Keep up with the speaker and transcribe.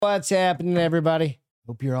What's happening, everybody?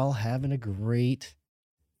 Hope you're all having a great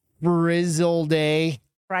frizzle day.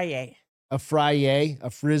 Friday. A Friday, a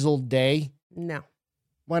frizzled day. No.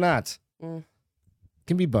 Why not?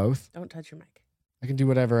 Can be both. Don't touch your mic. I can do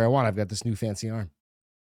whatever I want. I've got this new fancy arm.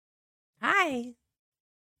 Hi.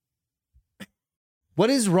 What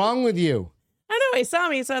is wrong with you? I know he saw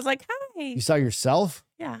me, so I was like, hi. You saw yourself?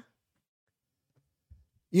 Yeah.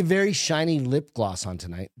 You have very shiny lip gloss on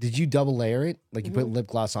tonight. Did you double layer it? Like you put lip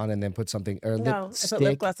gloss on and then put something, or No, lipstick, I put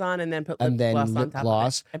lip gloss on and then put and lip then gloss lip on top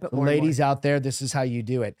gloss. of it. I put more Ladies and more. out there, this is how you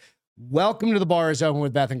do it. Welcome to The Bar is Open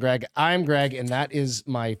with Beth and Greg. I'm Greg, and that is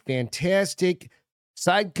my fantastic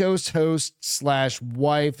side coast host /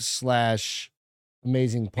 wife /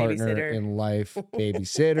 amazing partner Babysitter. in life,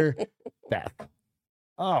 babysitter, Beth.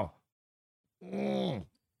 Oh. Mm.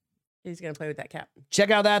 He's going to play with that cap.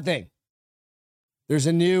 Check out that thing. There's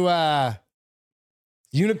a new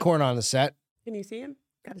unicorn on the set. Can you see him?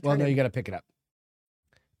 Well, no, you got to pick it up.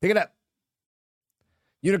 Pick it up.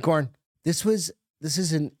 Unicorn. This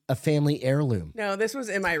isn't a family heirloom. No, this was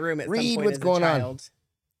in my room at some Read point what's as going a on. child.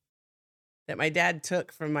 That my dad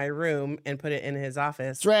took from my room and put it in his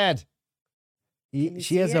office. It's red. you She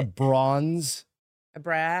see has a it? bronze, A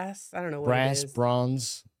brass. I don't know what brass, it is.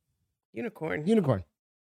 bronze Unicorn. unicorn.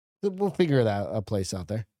 We'll figure that a place out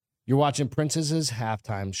there. You're watching Princess's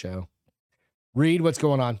halftime show. Read what's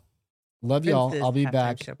going on. Love y'all. Prince's I'll be halftime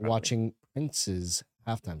back show, probably. watching Prince's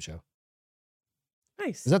halftime show.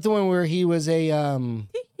 Nice. Is that the one where he was a No,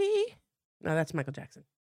 that's Michael Jackson.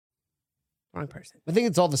 Wrong person. I think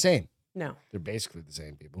it's all the same. No. They're basically the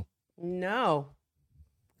same people. No.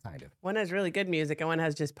 Kind of. One has really good music and one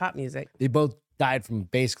has just pop music. They both died from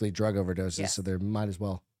basically drug overdoses, Yes. so they might as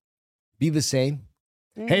well be the same.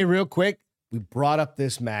 Mm. Hey, real quick, we brought up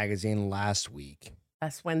this magazine last week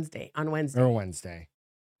That's Wednesday. On Wednesday. or Wednesday.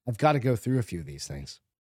 I've got to go through a few of these things,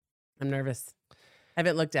 I'm nervous. I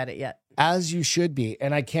haven't looked at it yet. as you should be,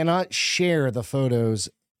 and I cannot share the photos.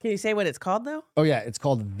 Can you say what it's called, though? Oh, yeah, it's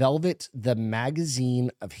called Velvet, the Magazine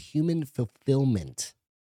of Human Fulfillment.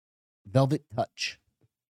 Velvet Touch.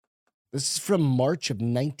 This is from March of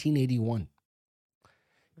 1981.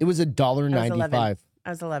 It was $1.95. I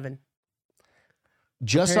was 11.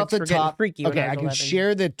 Just My off the parents were getting top. freaky when Okay, I was I can 11.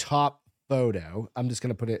 share the top photo. I'm just going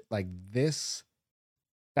to put it like this.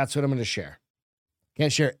 That's what I'm going to share.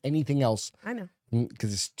 Can't share anything else I know.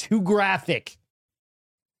 because it's too graphic.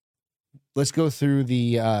 Let's go through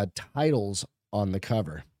the titles on the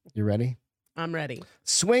cover. You ready? I'm ready.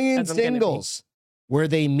 Swinging As I'm gonna be. Singles, where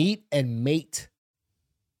they meet and mate.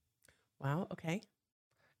 Wow. Okay.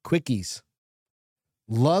 Quickies.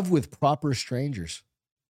 Love with proper strangers.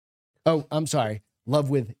 Oh, I'm sorry. Love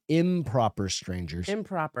with improper strangers.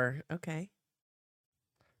 Improper. Okay.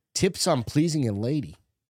 Tips on pleasing a lady.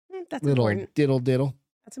 That's Little important. diddle.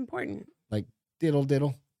 That's important.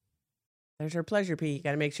 Diddle. There's her pleasure pee. You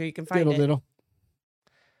got to make sure you can find it. Diddle.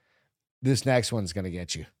 This next one's going to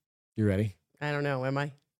get you. You ready? I don't know. Am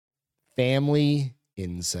I? Family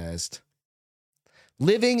incest.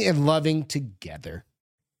 Living and loving together.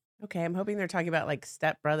 Okay. I'm hoping they're talking about like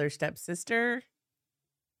stepbrother, stepsister.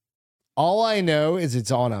 All I know is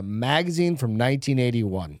it's on a magazine from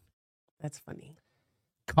 1981. That's funny.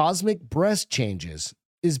 Cosmic breast changes.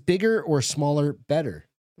 Is bigger or smaller better?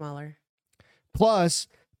 Smaller. Plus,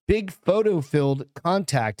 big photo-filled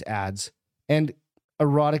contact ads and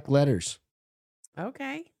erotic letters.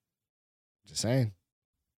 Okay. Just saying.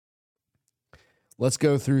 Let's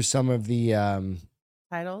go through some of the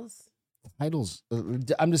Titles. titles.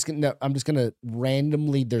 I'm just gonna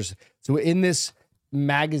randomly. So in this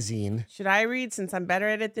magazine. Should I read since I'm better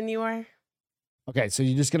at it than you are? Okay, so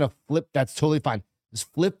you're just gonna flip. That's totally fine.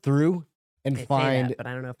 Just flip through and I say find. that, but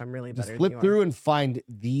I don't know if I'm really Just better flip than you through and find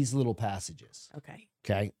these little passages. are. Okay.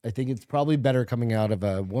 Okay, I think it's probably better coming out of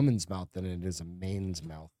a woman's mouth than it is a man's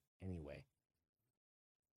mouth. Anyway.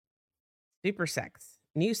 Super sex.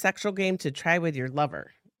 New sexual game to try with your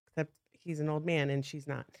lover. Except he's an old man and she's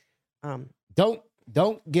not.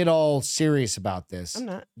 Don't get all serious about this. I'm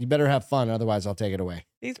not. You better have fun, otherwise I'll take it away.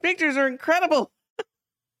 These pictures are incredible.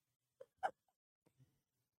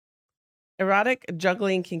 Erotic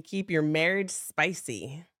juggling can keep your marriage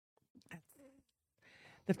spicy.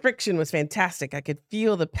 The friction was fantastic. I could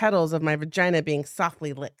feel the petals of my vagina being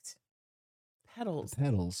softly licked. Petals.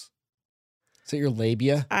 Petals. Is it your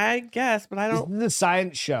labia? I guess, but I This don't. is a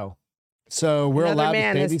science show. So we're Another allowed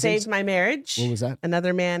man to say has these saved things? my marriage. What was that?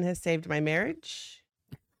 Another man has saved my marriage.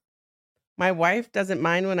 My wife doesn't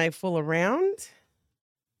mind when I fool around.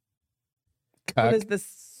 What Cuck. is the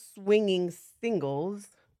swinging singles?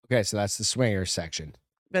 Okay, so that's the swinger section.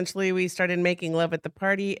 Eventually, we started making love at the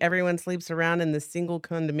party. Everyone sleeps around in the single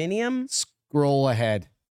condominium. Scroll ahead.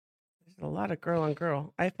 There's a lot of girl on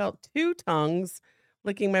girl. I felt 2 tongues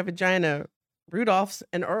licking my vagina. Rudolph's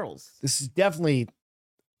and Earl's. This is definitely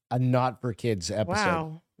a not for kids episode.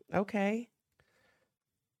 Wow. Okay.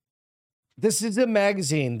 This is a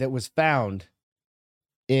magazine that was found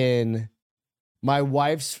in my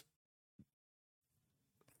wife's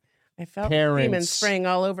I felt semen parents. spraying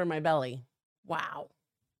all over my belly. Wow.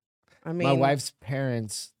 I mean, My wife's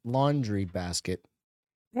parents' laundry basket.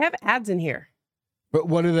 they have ads in here. But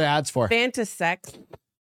what are the ads for? Fantasex.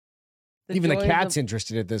 Even the cat's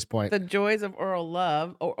interested at this point. The joys of oral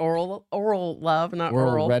love. Or oral love, not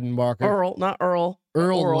Earl Earl. Redenbacher. Earl, not Earl.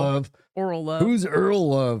 Earl Oral. Love. Oral love. Who's Earl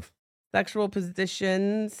Love? Sexual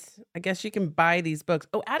positions. I guess you can buy these books.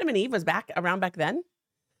 Oh, Adam and Eve was around back then? It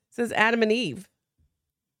says Adam and Eve.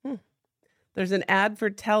 There's an ad for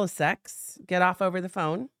telesex. Get off over the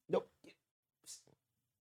phone. Nope.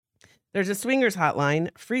 There's a swingers hotline.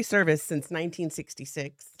 Free service since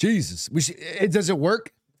 1966. Jesus. Does it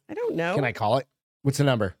work? I don't know. Can I call it? What's the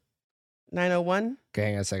number? 901 Okay,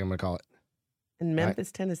 hang on a second. I'm going to call it. in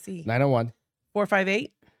Memphis, Tennessee. 901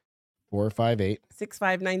 458 458.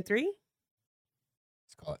 6593.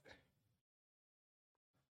 Let's call it.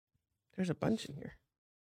 There's a bunch in here.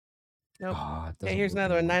 Nope. Oh, Okay, here's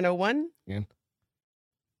another one. 901. Again.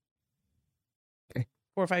 Okay.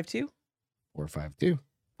 452 452.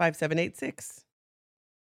 5786.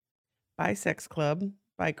 By sex club.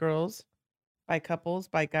 By girls. By couples.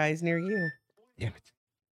 By guys near you. Damn it.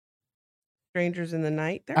 Strangers in the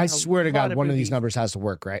night. I swear to God, one of these numbers has to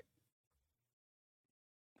work, right?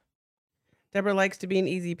 Deborah likes to be an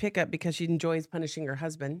easy pickup because she enjoys punishing her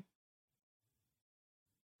husband.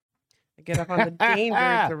 I get up on the danger.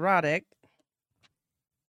 It's erotic.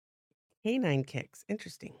 Canine kicks.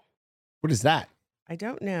 Interesting. What is that? I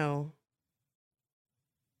don't know.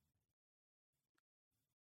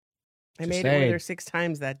 I made it with her 6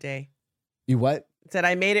 times that day. You what? It said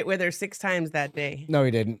I made it with her 6 times that day. No,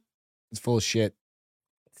 he didn't. It's full of shit.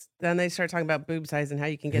 Then they start talking about boob size and how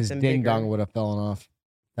you can get His them ding bigger. dong would have fallen off.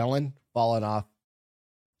 Fallen off.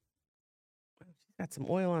 She's got some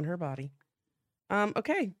oil on her body.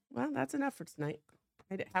 Okay. Well, that's enough for tonight.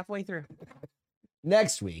 Made it halfway through.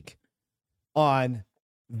 Next week on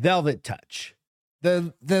Velvet Touch,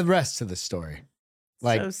 the rest of the story.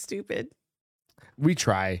 Like, so stupid. we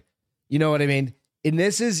try. You know what I mean? And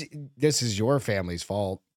this is your family's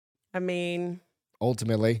fault. I mean,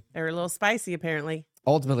 Ultimately, they were a little spicy, apparently.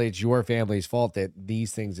 it's your family's fault that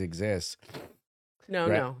these things exist. No,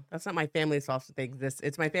 Right. no, that's not my family's fault that they exist.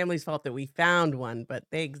 It's my family's fault that we found one, but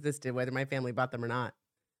they existed whether my family bought them or not.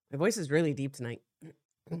 My voice is really deep tonight.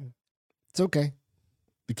 It's okay.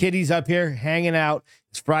 The kiddies up here hanging out.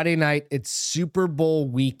 It's Friday night. It's Super Bowl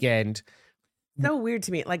weekend. So weird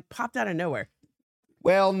to me. It like popped out of nowhere.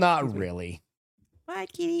 Well, not really. Bye,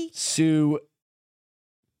 kitty. Sue,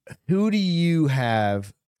 who do you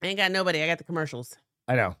have? I ain't got nobody. I got the commercials.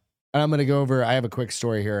 I know. I'm going to go over. I have a quick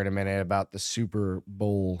story here in a minute about the Super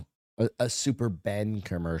Bowl, a Super Ben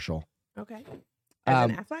commercial. Okay. As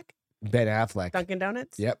an Affleck? Ben Affleck. Dunkin'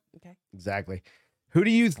 Donuts? Yep. Okay. Exactly. Who do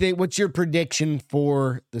you think? What's your prediction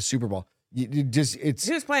for the Super Bowl? It's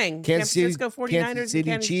Who's playing? Kansas San Francisco 49ers Kansas City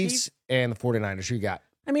and Kansas Chiefs and the 49ers. Who you got?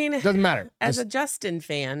 I mean, Doesn't matter. as a Justin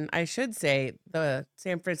fan, I should say the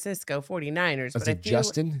San Francisco 49ers. Is But I it feel,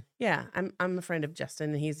 Justin? Yeah, I'm a friend of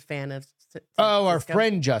Justin, and he's a fan of San Oh, our Francisco.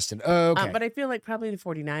 friend Justin. Oh, okay. But I feel like probably the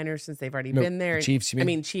 49ers since they've already No, been there. the Chiefs, you mean? I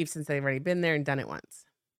mean, Chiefs since they've already been there and done it once.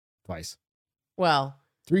 Twice. Well,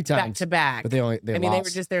 3 times. back to back. But they I mean, lost. they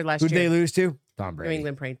were just there last Who'd year. they lose to? Tom New Brady.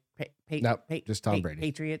 England Nope, just Tom Brady.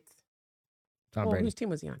 Patriots. Tom Well, Brady. whose team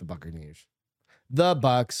was he on? The Buccaneers. The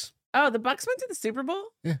Bucks. Oh, the Bucks went to the Super Bowl?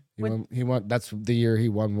 Yeah, he won. That's the year he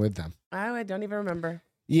won with them. Oh, I don't even remember.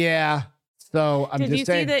 Yeah. So I'm Did just you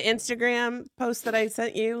saying. see the Instagram post that I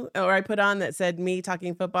sent you or I put on that said me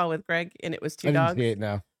talking football with Greg and it was 2 I didn't dogs? see it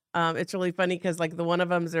now. It's really funny because like the one of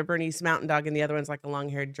them's a Bernese Mountain Dog and the other one's like a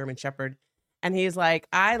long-haired German Shepherd. And he's like,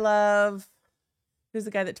 I love, who's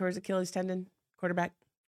the guy that tore his Achilles tendon? Quarterback.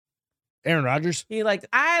 Aaron Rodgers. He like,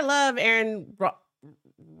 I love Aaron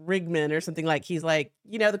Rigman or something like. He's like,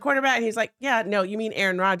 you know, the quarterback. And he's like, yeah, no, you mean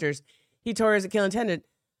Aaron Rodgers. He tore his Achilles tendon.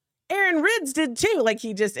 Aaron Rids did too. Like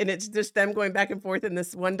he just, and it's just them going back and forth and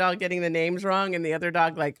this one dog getting the names wrong and the other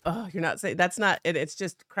dog like, oh, you're not saying, that's not, it's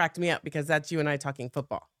just cracked me up because that's you and I talking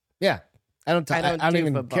football. Yeah. I don't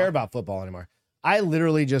even football. care about football anymore. I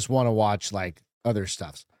literally just want to watch like other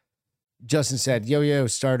stuffs. Justin said, yo,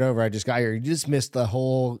 start over. I just got here. You just missed the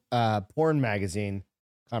whole porn magazine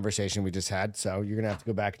conversation we just had. So you're gonna have to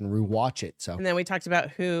go back and rewatch it. So And then we talked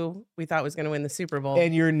about who we thought was going to win the Super Bowl.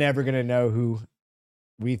 and you're never gonna know who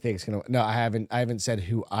we think's gonna. No, I haven't said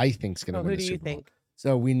who I think's gonna win who the do you Super Bowl. think?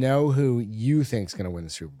 So we know who you think's gonna win the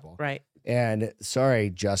Super Bowl. Right. And sorry,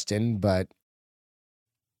 Justin, but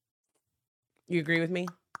You agree with me?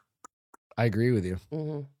 I agree with you.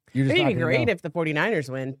 Mm-hmm. You're just It'd not be gonna great know. if the 49ers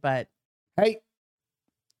win, but Hey,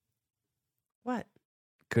 what?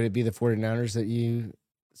 could it be the 49ers that you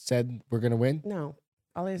said were gonna win? No.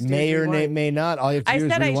 All he has to do May is or rewind. may not. All you have to I do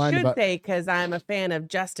is said I rewind should about. say because I'm a fan of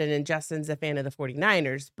Justin and Justin's a fan of the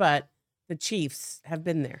 49ers, but the Chiefs have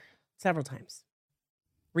been there several times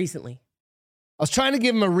recently. I was trying to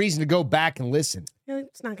give him a reason to go back and listen.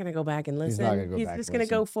 It's not going to go back and He's listen. not gonna go He's back just and going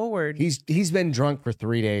to listen. go forward. He's been drunk for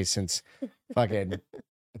 3 days since fucking.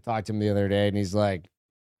 I talked to him the other day, and he's like,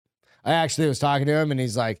 I actually was talking to him, and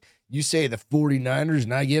he's like, you say the 49ers,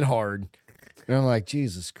 and I get hard. And I'm like,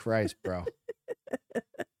 Jesus Christ, bro.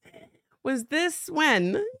 Was this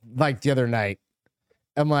when? Like the other night.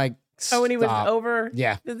 I'm like, Oh, when he was stop. over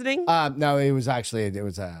Yeah. visiting? No, it was Well,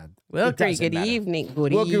 it doesn't good matter. evening.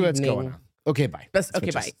 Good We'll evening. do what's going on. Okay, bye. That's- That's okay,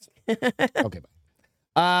 what Justin said. Okay,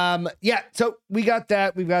 bye. Yeah, so we got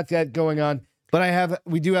that. We've got that going on. But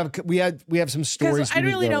we have some stories. Because I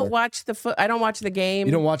really don't watch I don't watch the game.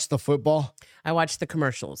 You don't watch the football? I watch the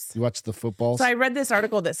commercials. You watch the footballs? So I read this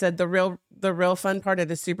article that said the real fun part of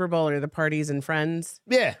the Super Bowl are the parties and friends,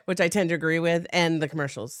 Yeah. which I tend to agree with, and the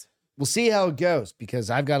commercials. We'll see how it goes because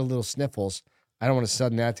I've got a little sniffles. I don't want to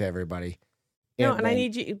sudden that to everybody. No, and I then-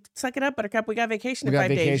 need you suck it up, Buttercup. We got vacation We in got 5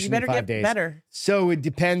 days. You vacation in better 5 get days. better. So it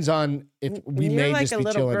depends on if we You're may like just a be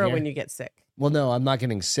little chilling girl here. when you get sick. Well, no, I'm not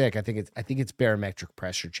getting sick. I think it's barometric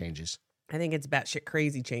pressure changes. I think it's batshit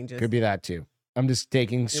crazy changes. Could be that too. I'm just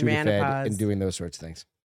taking Sudafed menopause. and doing those sorts of things.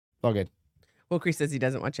 All good. Well, Chris says he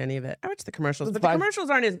doesn't watch any of it. I watch the commercials, That's but fine. the commercials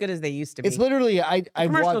aren't as good as they used to be. It's literally I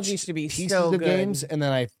commercials watch used to be pieces so of good. games and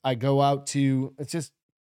then I go out to it's just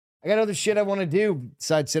I got other shit I want to do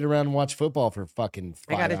besides sit around and watch football for fucking 5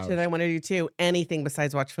 I got hours. it that I want to do too. Anything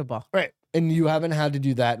besides watch football. Right. And you haven't had to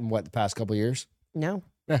do that in what, the past couple of years? No.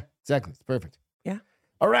 Yeah, exactly. It's perfect. Yeah.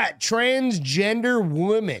 All right. Transgender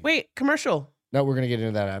woman. Wait, commercial. No, we're going to get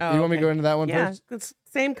into that. Oh, You want me to okay. go into that one Yeah, first? it's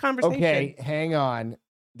same conversation. Okay. Hang on.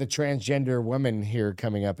 The transgender woman here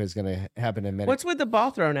coming up is going to happen in a minute. What's with the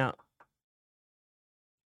ball thrown out?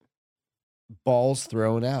 Balls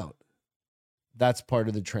thrown out? That's part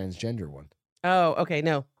of the transgender one. Oh, okay.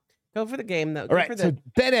 No. Go for the game, though. All right. So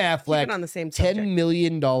Ben keep Affleck, it on the same subject. $10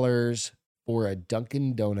 million for a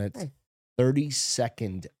Dunkin' Donuts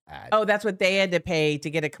 30-second ad. Oh, that's what they had to pay to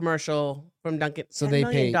get a commercial from Dunkin'. So $10 they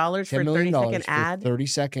million paid dollars for a $10 million 30-second for ad. 30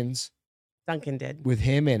 seconds Dunkin' did. with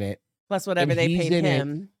him in it Plus whatever and they he's paid in it.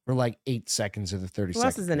 him. for like 8 seconds of the 30 Who second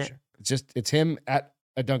else is in it? commercial. It's him at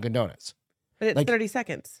a Dunkin' Donuts. But it's like- 30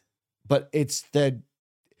 seconds. But it's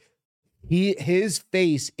his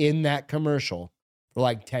face in that commercial for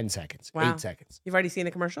like 10 seconds, Wow. 8 seconds. You've already seen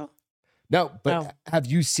the commercial? No, but Oh. have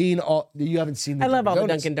you seen you haven't seen the I love all the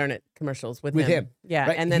Donuts? Dunkin' Donut commercials with With him. him, Yeah,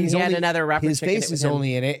 right? and then He's he had only- another rapper His chick in it face with is him.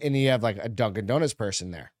 only in it, and you have like a Dunkin' Donuts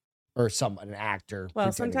person there. Or an actor. Well,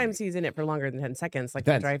 pretending to sometimes be. he's in it for longer than 10 seconds, like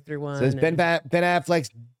the Depends. drive-through one. So it's Ben and- Affleck's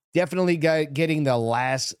definitely getting the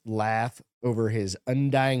last laugh over his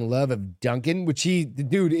undying love of Dunkin', which the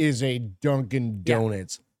dude is a Dunkin' Yeah.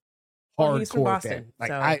 Donuts Well, he's from hardcore Boston, fan. Like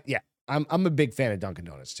so- I'm a big fan of Dunkin'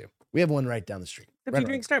 Donuts too. We have one right down the street. Except Right you around.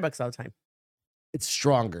 drink Starbucks all the time. It's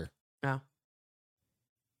stronger. Oh.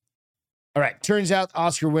 All right. Turns out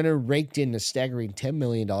Oscar winner raked in a staggering $10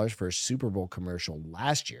 million for a Super Bowl commercial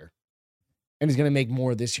last year, and is going to make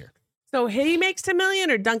more this year. So he makes $10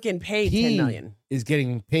 million or Duncan paid $10 million? Is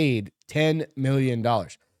getting paid $10 million.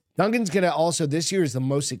 Duncan's going to also, this year is the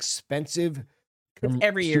most expensive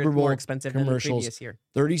Every year Super it's Bowl more expensive than the commercials. previous year.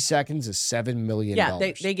 30 seconds is $7 million. Yeah,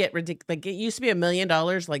 they get ridiculous. Like it used to be $1 million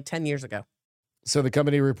like 10 years ago. So the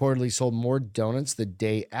company reportedly sold more donuts the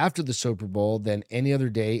day after the Super Bowl than any other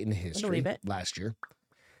day in history believe it. last year.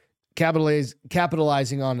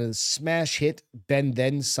 Capitalizing on a smash hit, Ben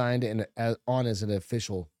then signed on as an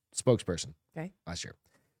official spokesperson last year.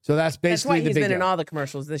 So that's That's basically why the he's big been in deal. all the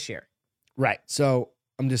commercials this year. Right. So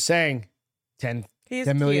I'm just saying $10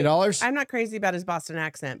 million. I'm not crazy about his Boston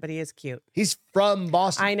accent, but he is cute. He's from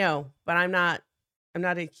Boston. I know, but I'm not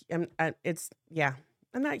a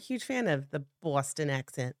huge fan of the Boston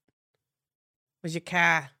accent. Was your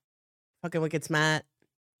car fucking wicked smart?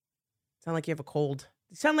 Sound like you have a cold.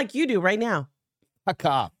 You sound like you do right now. Fuck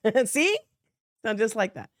off. See? Sound just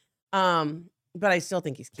like that. But I still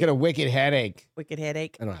think he's cute. Get a wicked headache. Wicked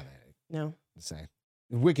headache. I don't have a headache. No. I'm saying.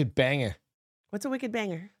 Wicked banger. What's a wicked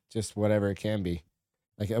banger? Just whatever it can be.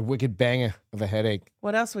 Like a wicked banger of a headache.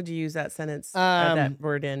 What else would you use that sentence, Um, that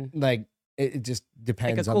word in? Like it just Like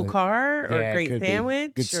depends a on cool the car or yeah, a it great could be.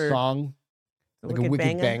 sandwich Good or song, a like a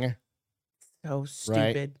wicked banger. So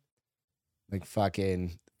stupid. Like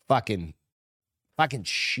fucking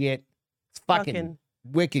shit. It's fucking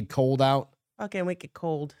wicked cold out. Fucking wicked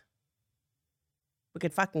cold.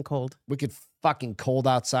 Wicked fucking cold. Wicked fucking cold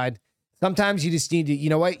outside. Sometimes you just need to,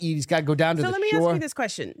 you know what? You just got to go down to the shore. So let me ask you this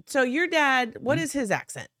question. So your dad, what is his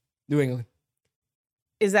accent? New England.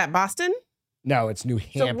 Is that Boston? No, it's New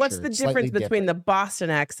Hampshire. So what's the difference between the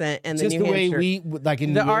Boston accent and the New Hampshire? Just the way we, like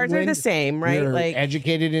in New ours England, are the same, right? We're like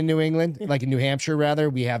educated in New England, like in New Hampshire, rather.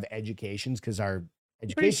 We have educations because our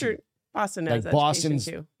education. Pretty sure Boston has like Boston's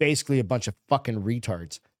too. Basically a bunch of fucking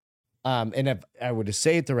retards. And if I were to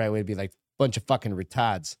say it the right way, it'd be like a bunch of fucking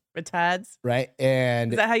retards. Retards? Right?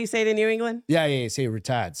 And is that how you say it in New England? Yeah, say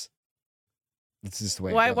retards. It's just the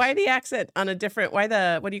way. Why the accent on a different? Why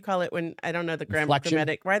the what do you call it when I don't know the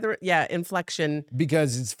grammatic? Why the inflection?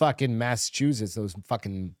 Because it's fucking Massachusetts. Those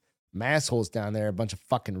fucking massholes down there, a bunch of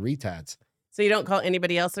fucking retards. So you don't call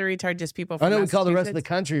anybody else a retard, just people from we call the rest of the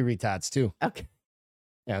country retards too. Okay.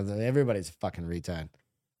 Yeah, everybody's a fucking retard.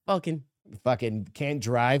 Vulcan. Fucking can't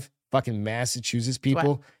drive. Fucking Massachusetts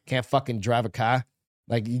people can't fucking drive a car.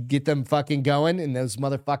 Like you get them fucking going, and those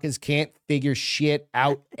motherfuckers can't figure shit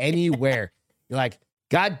out anywhere. You're like,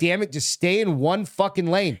 God damn it, just stay in one fucking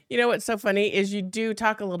lane. You know what's so funny is you do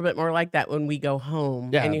talk a little bit more like that when we go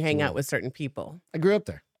home and you hang out with certain people. I grew up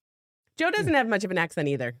there. Joe doesn't have much of an accent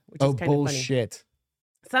either, which is kind of funny. Bullshit.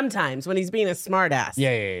 Sometimes when he's being a smart ass.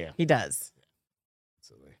 Yeah. He does.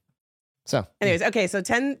 Absolutely. So anyways, okay, so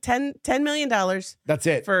 $10 million. That's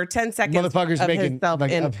it. For 10 seconds. Motherfucker's making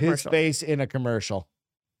of his commercial. face in a commercial.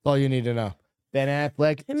 That's all you need to know. Ben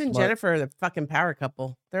Affleck. Him and Jennifer are the fucking power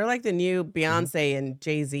couple. They're like the new Beyonce and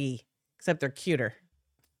Jay-Z, except they're cuter.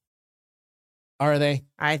 Are they?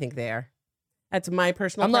 I think they are. That's my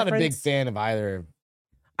personal I'm not preference. a big fan of either.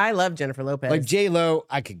 I love Jennifer Lopez. Like J-Lo,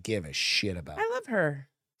 I could give a shit about. I love her.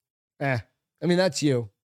 I mean, that's you.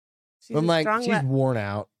 She's I'm like, she's worn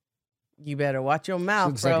out. You better watch your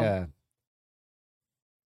mouth, bro.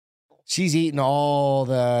 She's eating all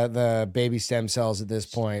the baby stem cells at this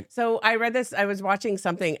point. So I read this. I was watching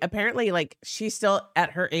something. Apparently, like she's still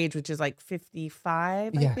at her age, which is like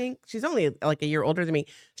 55, I think. She's only like a year older than me.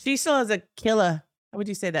 She still has a killer. How would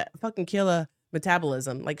you say that? Fucking killer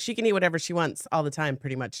metabolism. Like she can eat whatever she wants all the time,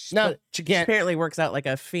 pretty much. No, she can't. She apparently works out like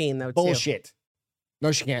a fiend, though. Bullshit. Too.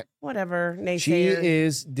 No, she can't. Whatever.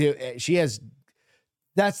 Naysayer. She has.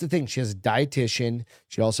 That's the thing. She has a dietitian.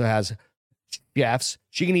 She also has chefs.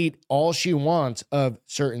 She can eat all she wants of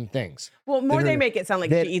certain things. Well, they make it sound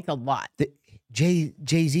like she eats a lot.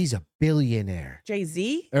 Jay-Z's a billionaire.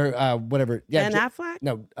 Jay-Z? Or whatever. Yeah, Ben Affleck?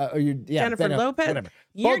 No. Jennifer Lopez? Whatever.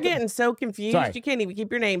 You're getting so confused. Sorry. You can't even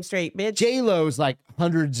keep your name straight, bitch. J-Lo's like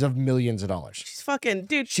hundreds of millions of dollars. She's fucking,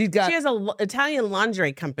 dude. She has an Italian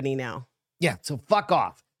lingerie company now. Yeah, so fuck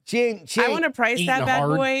off. She ain't I want to price that bad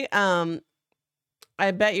boy. I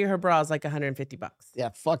bet you her bra is like $150. Yeah,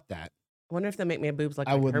 fuck that. I wonder if they'll make me a boobs like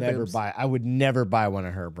I would her never boobs. I would never buy one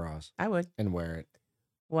of her bras. I would. And wear it.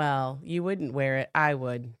 Well, you wouldn't wear it. I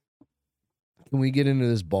would. Can we get into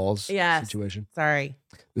this balls yes. situation? Sorry.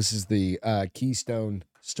 This is the Keystone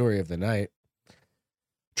story of the night.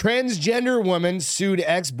 Transgender woman sued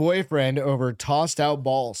ex-boyfriend over tossed out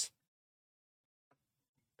balls.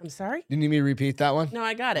 I'm sorry? Didn't you need me to repeat that one? No,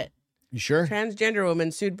 I got it. You sure? Transgender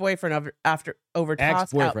woman sued boyfriend over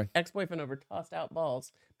ex-boyfriend over tossed out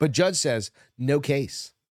balls. But judge says no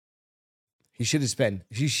case. She should have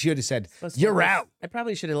said, "You're out." I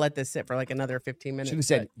probably should have let this sit for like another 15 minutes. Should have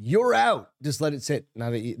said, "You're out." Just let it sit.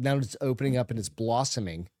 Now it's opening up and it's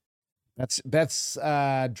blossoming. Beth's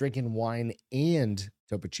drinking wine and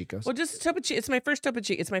Topo Chicos. Well, just Topo Chico. It's my first Topo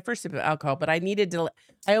Chico. It's my first sip of alcohol, but I needed to.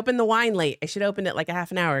 I opened the wine late. I should have opened it like a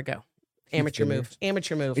half an hour ago. Amateur move.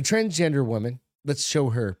 Amateur move. A transgender woman. Let's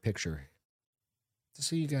show her picture, just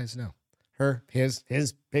so you guys know. His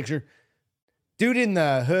picture. Dude in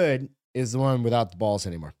the hood is the one without the balls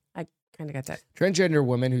anymore. I kind of got that. Transgender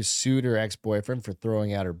woman who sued her ex-boyfriend for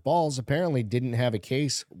throwing out her balls apparently didn't have a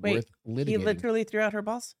case worth litigating. He literally threw out her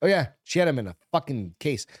balls? Oh, yeah. She had him in a fucking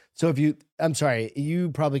case. So I'm sorry, you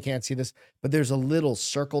probably can't see this, but there's a little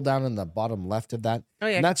circle down in the bottom left of that. Oh,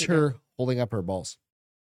 yeah. And that's her holding up her balls.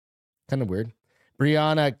 Kind of weird.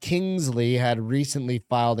 Brianna Kingsley had recently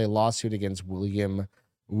filed a lawsuit against William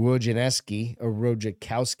Wojciechowski,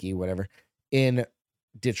 whatever, in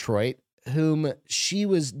Detroit, whom she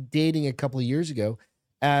was dating a couple of years ago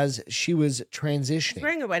as she was transitioning. She's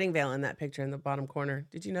wearing a wedding veil in that picture in the bottom corner.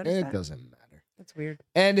 Did you notice that? It doesn't matter. That's weird.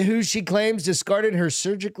 and who she claims discarded her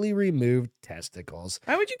surgically removed testicles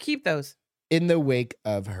Why would you keep those? in the wake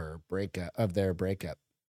of their breakup.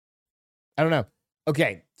 I don't know.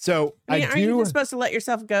 Okay, so I mean, aren't you just supposed to let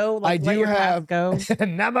yourself go? Like, I let do your past have go.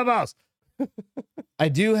 not my boss. I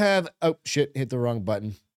do have. Oh shit! Hit the wrong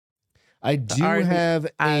button. I do Ours is- have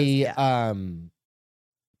a yeah.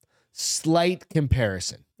 slight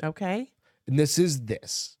comparison, Okay. and this is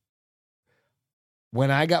this. When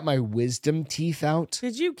I got my wisdom teeth out,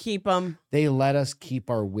 Did you keep them? they let us keep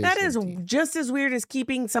our wisdom. That is teeth. just as weird as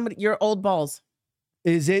keeping your old balls.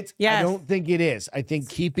 Is it? Yes. I don't think it is. I think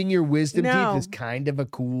keeping your wisdom No. teeth is kind of a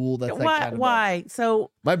cool. That's like Why? kind of Why? So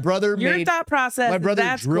my brother your made. thought process. My brother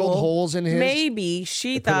that's drilled cool. holes in his. Maybe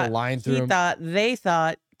she They put a thought line through he 'em. thought they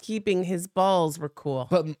thought keeping his balls were cool.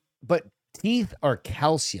 But teeth are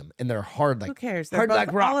calcium and they're hard Who like cares? hard Both-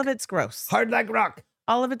 like rock. All of it's gross. hard like rock.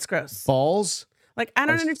 All of it's gross. Balls. Like I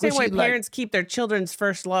don't are understand why squishy like- parents keep their children's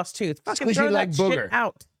first lost tooth. Fucking Squishy throw that like shit booger.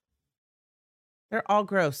 out. They're all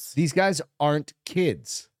gross. These guys aren't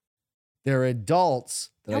kids. They're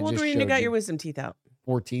adults. That How I old just were you when you showed got your wisdom teeth out?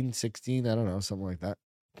 14, 16, I don't know, something like that.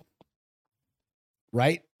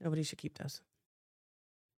 Right? Nobody should keep those.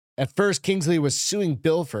 At first, Kingsley was suing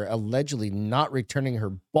Bill for allegedly not returning her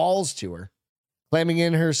balls to her, claiming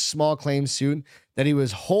in her small claim suit that he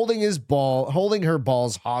was holding her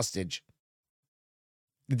balls hostage.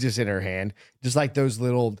 Just in her hand. Just like those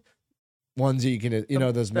little ones that you can,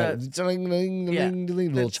 those little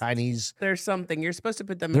That's- Chinese. There's something you're supposed to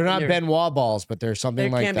put them. They're in not your- Benoit balls, but they're something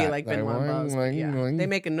There like can that. be like Benoit balls. But yeah. boing. They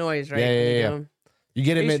make a noise, right? Yeah, when you yeah. do 'em? You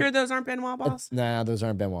get Are them you in. sure those aren't Benoit balls? Nah, those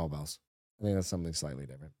aren't Benoit balls. I think that's something slightly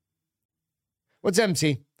different. What's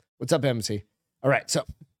MC? What's up, MC? All right, so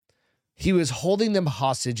he was holding them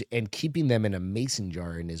hostage and keeping them in a mason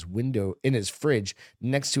jar in his fridge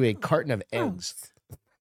next to a carton of eggs.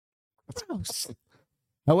 Gross.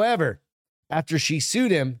 However, after she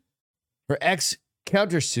sued him, her ex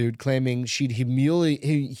countersued, claiming she'd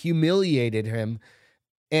humiliated him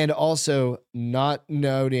and also not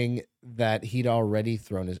noting that he'd already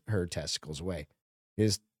thrown his testicles away.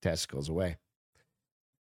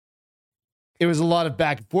 It was a lot of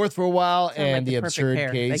back and forth for a while, Sound like and the perfect absurd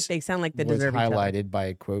pair. case Like, they sound like they was deserve each other. highlighted by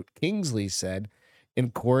a quote Kingsley said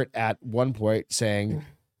in court at one point, saying,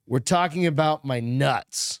 "We're talking about my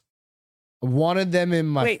nuts. I wanted them in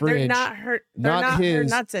my Wait, fridge. they're not hurt. They're not not her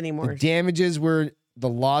his. nuts The anymore. damages were the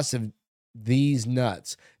loss of these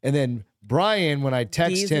nuts." And then Brian, when I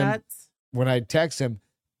text him, nuts.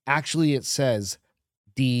 actually it says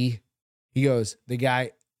D. He goes, the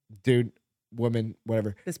guy, dude, woman,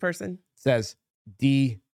 whatever, This person. says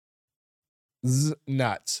D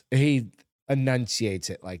nuts. He enunciates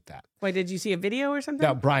it like that. Wait, did you see a video or something?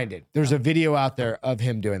 No, Brian did. There's a video out there of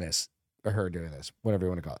him doing this, or her doing this, whatever you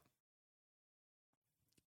want to call it.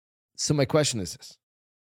 So my question is this.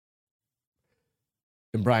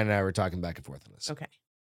 And Brian and I were talking back and forth on this. Okay.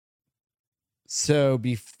 So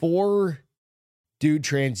before dude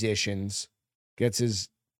transitions, gets his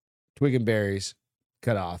twig and berries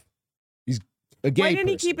cut off, he's a gay Why didn't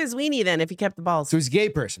he person. keep his weenie then if he kept the balls? So he's a gay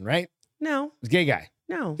person, right? No, He's a gay guy.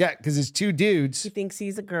 no. Yeah, because it's two dudes. He thinks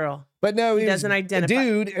he's a girl. But no, He was doesn't a identify.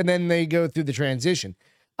 dude, and then they go through the transition.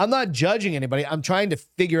 I'm not judging anybody. I'm trying to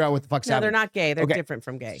figure out what the fuck's No, happening. they're not gay. They're Okay. different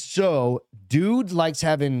from gay. So, dude likes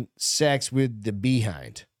having sex with the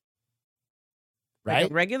behind, right?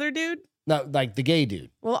 Like a regular dude? No, like the gay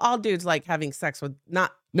dude. Well, all dudes like having sex with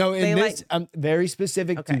not. No, in They this, I'm very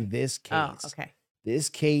specific Okay. to this case. Oh, okay. This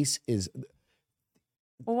case is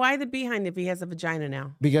Well, why the behind if he has a vagina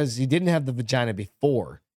now? because he didn't have the vagina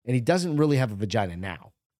before, and he doesn't really have a vagina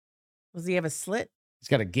now. Does he have a slit? He's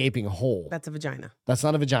got a gaping hole. That's a vagina. That's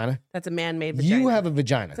not a vagina. That's a man-made vagina. You have a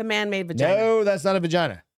vagina. It's a man-made vagina. No, that's not a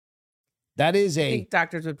vagina. That is I a think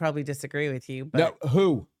doctors would probably disagree with you, but no.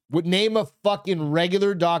 Who would name a fucking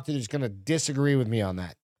regular doctor that's going to disagree with me on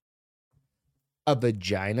that? A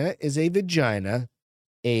vagina is a vagina.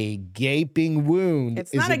 A gaping wound.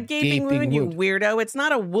 it's is not a gaping wound, you weirdo. It's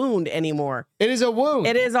not a wound anymore. It is a wound.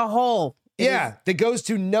 It is a hole. It Yeah, that goes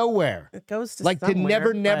to nowhere, is- it goes to like to somewhere,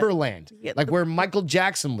 Never but- Never Land, Yeah, like where Michael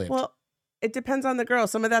Jackson lived. Well, it depends on the girl.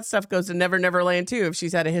 Some of that stuff goes to Never Never Land too. If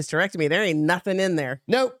she's had a hysterectomy, there ain't nothing in there.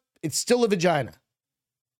 Nope, it's still a vagina.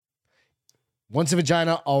 Once a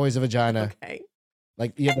vagina, always a vagina. Okay.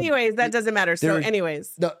 Like you have a- Anyways, that doesn't matter. So, there-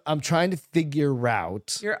 anyways, no, I'm trying to figure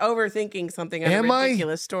out. you're overthinking something on Am a I?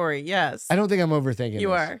 ridiculous story. Yes, I don't think I'm overthinking. you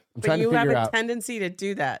this. are. I'm But trying you to have figure a out. tendency to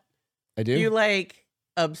do that. I do. You like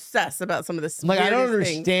obsess about some of the Like I don't weirdest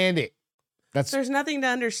things. understand it. That's There's nothing to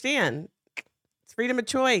understand. It's freedom of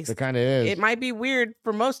choice. it. Kind of is. It might be weird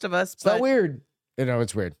for most of us, It's but not weird. You know,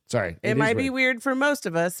 it's weird. Sorry. It is might be weird for most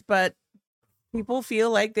of us, but people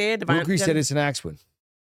feel like they had Wilkrie said it's an axe wound.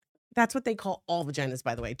 That's what they call all vaginas,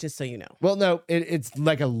 by the way, just so you know. Well, no, it's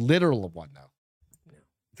like a literal one, though. No.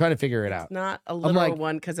 I'm trying to figure it out. It's not a literal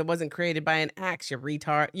one because it wasn't created by an axe, you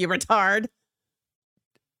retard. You retard.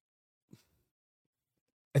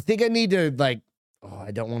 I think I need to, like,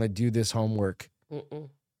 I don't want to do this homework.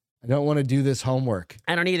 I don't want to do this homework.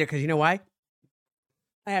 I don't either, because you know why?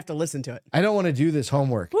 I have to listen to it. I don't want to do this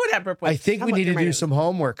homework. Whatever. I think we need to do some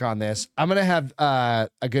homework on this. I'm going to have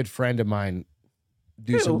a good friend of mine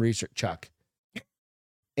do some research, Chuck,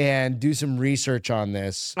 and do some research on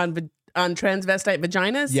this. On transvestite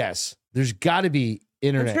vaginas? Yes. There's got to be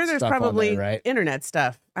internet I'm sure there's stuff probably on there, right? internet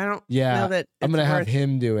stuff. I don't know that I'm going to have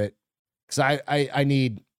him do it because I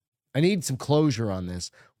need some closure on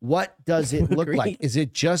this. What does it look like? Is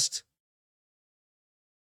it just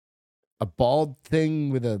a bald thing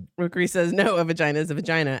with a... Rookery says, no, a vagina is a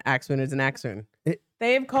vagina. Axe wound is an axe wound.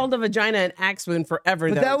 They have called a vagina an axe wound forever,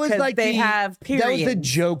 but though. That was like they have periods. That was the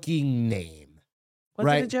joking name. Was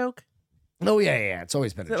right? it a joke? Oh, yeah. It's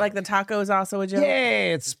always been a joke. Like the taco is also a joke?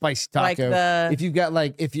 Yeah, it's spicy taco. Like if you've got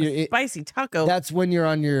spicy taco. That's when you're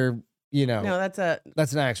on your, No, that's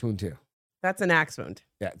an axe wound too. That's an axe wound.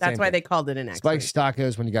 Yeah. That's why they called it an axe wound. Spicy wound.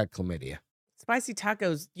 tacos when you got chlamydia. Spicy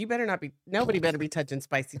tacos, nobody better be touching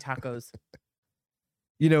spicy tacos.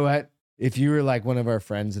 You know what? If you were like one of our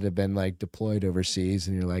friends that have been like deployed overseas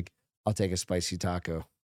and you're like, I'll take a spicy taco.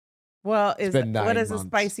 Well, what is months. a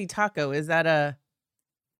spicy taco? Is that a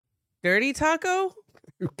dirty taco?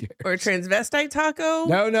 Who cares? Or a transvestite taco?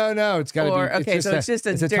 No. It's got to be. It's just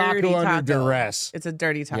a dirty taco taco. under duress. It's a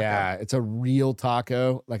dirty taco. Yeah, it's a real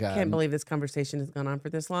taco. I can't believe this conversation has gone on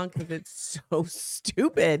for this long because it's so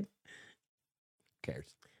stupid. Who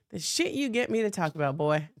cares? The shit you get me to talk about,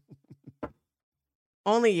 boy.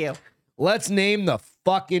 Only you. Let's name the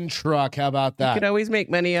fucking truck. How about that? You could always make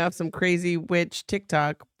money off some crazy witch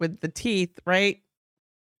TikTok with the teeth, right?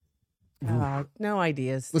 No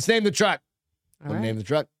ideas. Let's name the truck. All right. Name the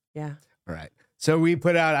truck? Yeah. All right. So I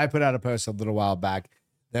put out a post a little while back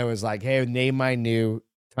that was like, hey, name my new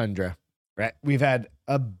Tundra. Right? We've had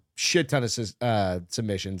a shit ton of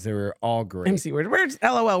submissions. They were all great. MC, where's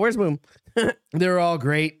LOL? Where's Boom? They were all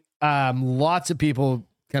great. Lots of people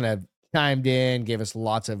kind of chimed in, gave us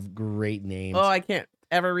lots of great names. Oh, I can't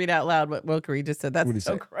ever read out loud what Wilkery just said. That's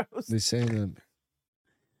so gross. They say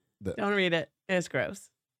Don't read it. It's gross.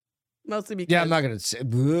 Mostly because... Yeah, I'm not going to say...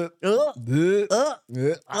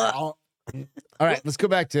 All right, let's go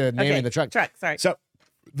back to naming the truck. Sorry. So,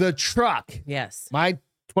 the truck. Yes. My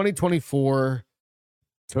 2024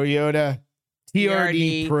 Toyota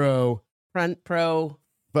TRD Pro. Front Pro.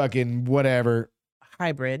 Fucking whatever.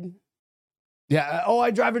 Hybrid. Yeah. Oh, I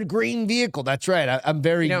drive a green vehicle. That's right. I'm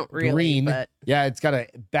very green. But... Yeah, it's got a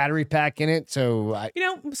battery pack in it. So,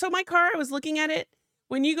 so my car, I was looking at it.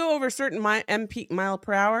 When you go over a certain mile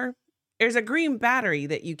per hour, there's a green battery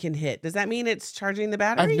that you can hit. Does that mean it's charging the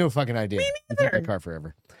battery? I have no fucking idea. Me neither. I've had my car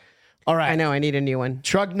forever. All right. I know. I need a new one.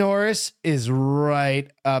 Chuck Norris is right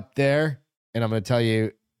up there. And I'm going to tell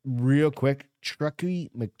you real quick,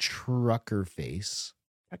 Trucky McTruckerface.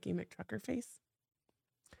 Trucky McTruckerface?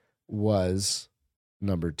 Was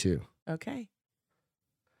number 2. Okay.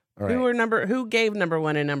 All right. Who gave number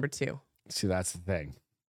 1 and number 2? See, that's the thing.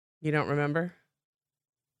 You don't remember?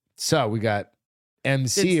 So we got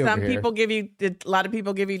MC did over here. Did a lot of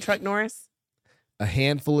people give you Truck Norris? A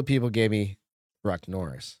handful of people gave me Truck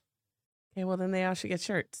Norris. Okay, well then they all should get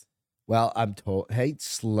shirts. Well, I'm told, hey,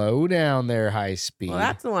 slow down there, high speed. Well,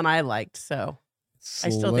 that's the one I liked, so slow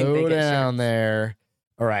I still think they get down shirts. there.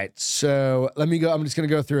 All right, so let me go. I'm just going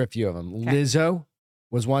to go through a few of them. Okay. Lizzo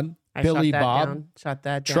was one. I Billy shot that Bob. down. Shot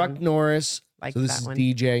that down. Truck Norris. Like so this that is one.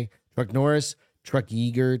 DJ. Truck Norris. Truck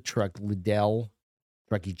Eager. Truck Liddell.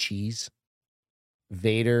 Trucky Cheese.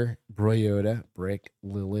 Vader. Broyota. Brick.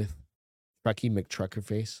 Lilith. Trucky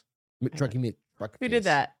McTruckerface. Trucky McTruckface. Who did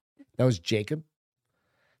that? That was Jacob.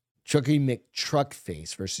 Trucky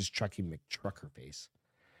McTruckface versus Trucky McTruckerface.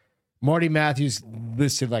 Marty Matthews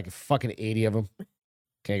listed like fucking 80 of them.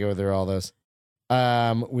 Can't go through all those.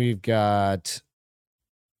 We've got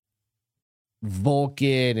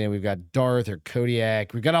Vulcan and we've got Darth or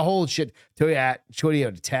Kodiak. We've got a whole shit.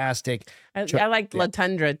 Toyota-tastic. I liked La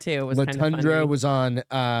Tundra too. It was La kind of Tundra funny. was on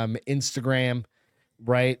Instagram,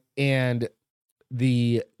 right? And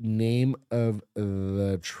the name of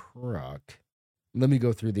the truck. Let me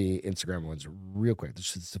go through the Instagram ones real quick.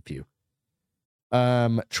 There's just a few.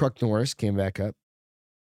 Truck Norris came back up.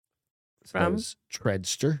 So that From was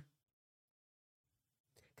Treadster.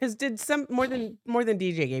 Because did some more than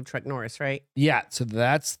DJ gave Truck Norris, right? Yeah, so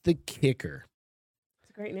that's the kicker.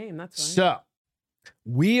 a great name. That's fine. So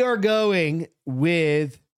we are going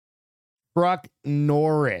with Truck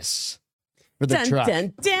Norris for the truck.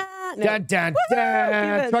 Dun, dun. No. Dun, dun, Woo!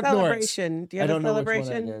 dun. Truck Norris. Celebration. Do you have a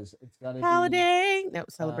celebration? It's gotta be, Holiday. No,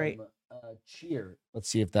 celebrate. cheer. Let's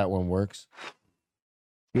see if that one works.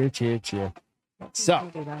 Cheer, cheer, cheer.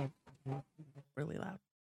 So, Really loud.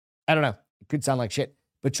 I don't know. It could sound like shit.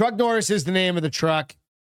 But Truck Norris is the name of the truck.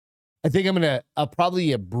 I think I'll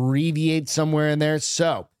probably abbreviate somewhere in there.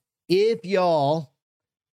 So, if y'all,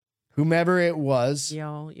 whomever it was,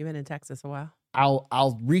 Y'all, you've been in Texas a while.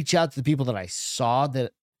 I'll reach out to the people that I saw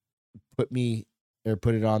that put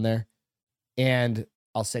it on there, and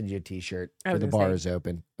I'll send you a t-shirt for the bar is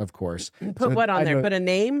open, of course. Put what on there? Put a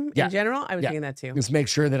name in general? I was thinking that too. Just make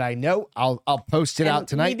sure that I know. I'll post it out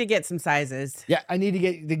tonight. I need to get some sizes. Yeah, I need to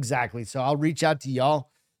get exactly. So I'll reach out to y'all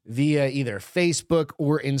via either Facebook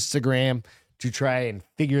or Instagram to try and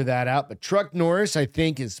figure that out. But Truck Norris, I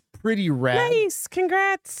think, is pretty rad. Nice.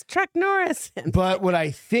 Congrats, Truck Norris. But what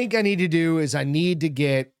I think I need to do is I need to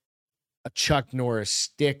get a Chuck Norris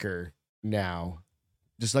sticker now.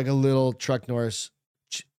 Just like a little Truck Norris.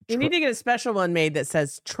 You need to get a special one made that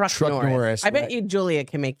says Truck Norris. I bet you Julia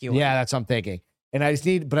can make you one. Yeah, that's what I'm thinking. And I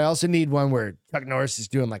also need one where Chuck Norris is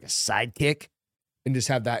doing like a sidekick and just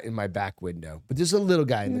have that in my back window. But there's a little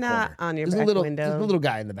guy in the corner. Not on your back window. There's a little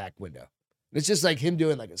guy in the back window. It's just like him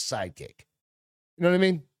doing like a sidekick. You know what I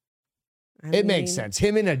mean? It makes sense.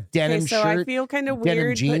 Him in a denim so shirt. I feel kind of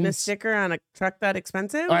weird putting a sticker on a truck that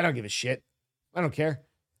expensive. Oh, I don't give a shit. I don't care.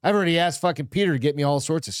 I've already asked fucking Peter to get me all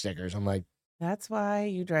sorts of stickers. I'm like, that's why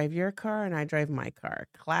you drive your car and I drive my car.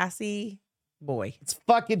 Classy boy. It's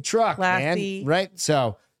fucking truck, Classy. man. Right?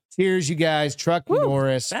 So, cheers, you guys. Truck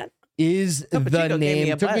Norris is the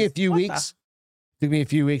name. It took me a few weeks. Took me a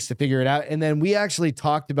few weeks to figure it out. And then we actually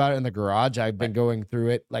talked about it in the garage. I've been going through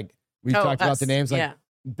it. Like, we talked about the names. Like,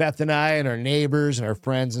 Beth and I and our neighbors and our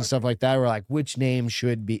friends and stuff like that. We're like, which name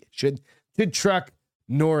should Truck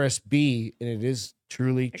Norris be? And it is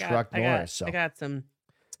truly Truck Norris. So I got some.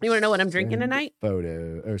 You want to know what I'm drinking tonight?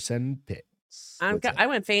 Send pics. I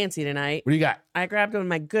went fancy tonight. What do you got? I grabbed one of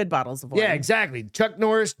my good bottles of wine. Yeah, exactly. Chuck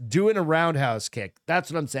Norris doing a roundhouse kick.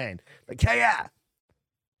 That's what I'm saying. Like, hey, yeah.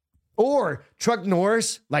 Or Truck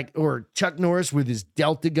Norris, or Chuck Norris with his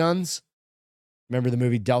Delta guns. Remember the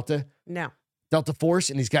movie Delta? No. Delta Force,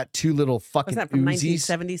 and he's got two little fucking Was that from Uzis.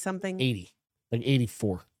 1970 something? 80. Like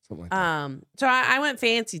 84. Something like that. So I went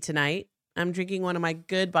fancy tonight. I'm drinking one of my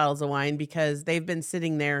good bottles of wine because they've been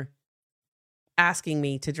sitting there asking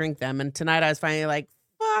me to drink them. And tonight I was finally like,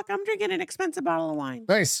 fuck, I'm drinking an expensive bottle of wine.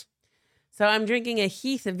 Nice. So I'm drinking a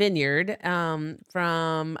Heath Vineyard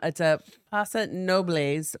it's a Paso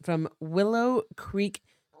Nobles from Willow Creek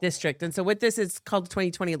District. And so with this, it's called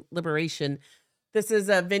 2020 Liberation. This is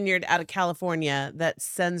a vineyard out of California that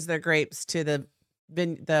sends their grapes to the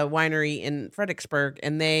winery in Fredericksburg,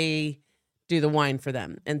 and they do the wine for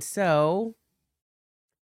them. And so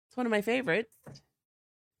it's one of my favorites.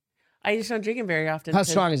 I just don't drink it very often. How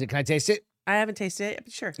strong is it? Can I taste it? I haven't tasted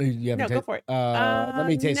it. Sure. You haven't go for it. Let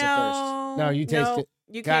me taste it first. No, you taste it.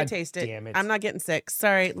 You can't taste it. Damn it. I'm not getting sick.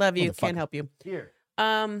 Sorry. Love you. Can't help you. Here.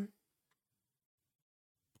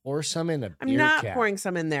 Pour some in a beer I'm not cap. pouring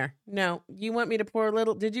some in there. No. You want me to pour a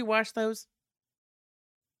little? Did you wash those?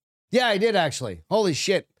 Yeah, I did actually. Holy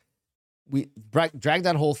shit. We dragged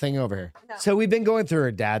that whole thing over here. No. So we've been going through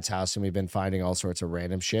her dad's house and we've been finding all sorts of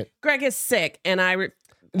random shit. Greg is sick and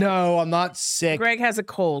No, I'm not sick. Greg has a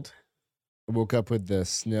cold. I woke up with the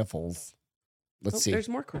sniffles. Let's see. There's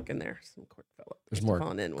more cork in there. Some cork fell up. There's more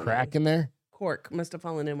crack in there? Cork must have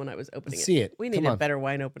fallen in when I was opening Let's see it. We need a better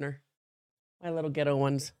wine opener. My little ghetto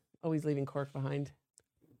ones always leaving cork behind.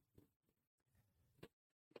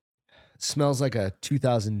 Smells like a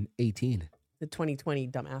 2018. The 2020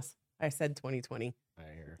 dumbass. I said 2020. I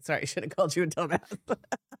hear. Sorry, I should have called you a dumbass.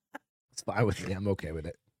 It's fine with me. I'm okay with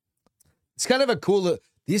it. It's kind of a cool.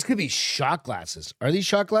 These could be shot glasses. Are these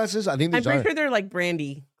shot glasses? I think these I'm pretty sure they're like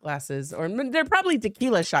brandy glasses, or they're probably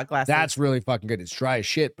tequila shot glasses. That's really fucking good. It's dry as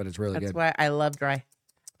shit, but it's really good. That's why I love dry.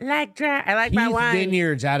 I like dry. I like Heath my wine.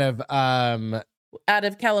 Vineyards out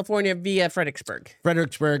of California via Fredericksburg. Via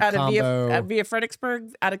Fredericksburg out of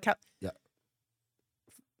Yeah.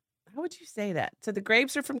 How would you say that? So the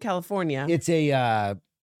grapes are from California. It's a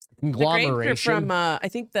conglomeration. The grapes are from I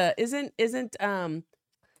think isn't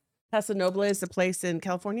Paso Nobles the place in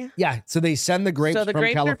California? Yeah, so they send the grapes from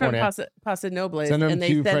California. Are from Paso Nobles, and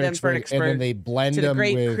they send them Fredericksburg, and then they blend to them the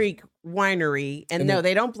Great with Creek Winery. And no,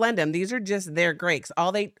 they don't blend them. These are just their grapes.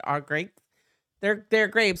 All they are grapes. They're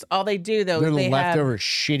grapes. All they do though They're is the they leftover have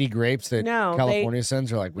shitty grapes that California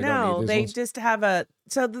sends. Are like, we don't no. need these They ones. just have a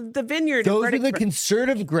so the vineyard. Those are the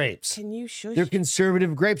conservative grapes. Can you shush? They're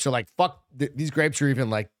conservative grapes. They're like, fuck. These grapes are even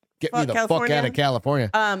like, get me the California? fuck out of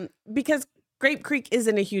California. Because Grape Creek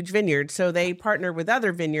isn't a huge vineyard, so they partner with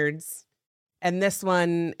other vineyards, and this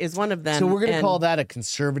one is one of them. So we're gonna call that a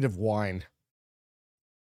conservative wine.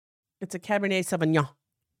 It's a Cabernet Sauvignon.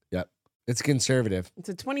 Yep, it's conservative. It's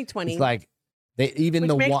a 2020. It's like which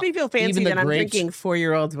makes me feel fancy that I'm grapes, drinking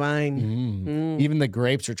 4-year-old wine. Even the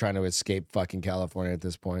grapes are trying to escape fucking California at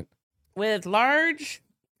this point. With large,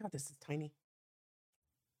 God, this is tiny.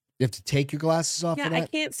 You have to take your glasses off. Yeah, for that? I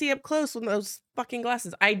can't see up close with those fucking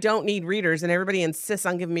glasses. I don't need readers, and everybody insists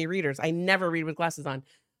on giving me readers. I never read with glasses on.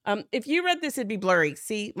 If you read this, it'd be blurry.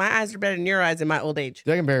 See, my eyes are better than your eyes in my old age.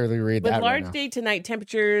 I can barely read With that large right now. day to night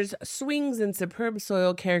temperatures, swings, and superb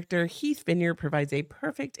soil character, Heath Vineyard provides a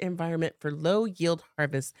perfect environment for low yield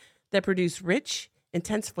harvests that produce rich,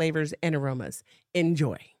 intense flavors and aromas.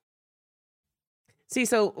 Enjoy. See,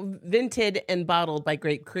 so vinted and bottled by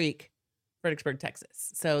Grape Creek, Fredericksburg,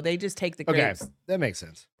 Texas. So they just take the grapes. Okay, that makes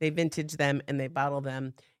sense. They vintage them and they bottle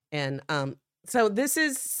them. And so this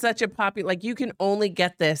is such a popular, like you can only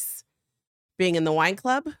get this being in the wine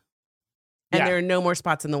club. And there are no more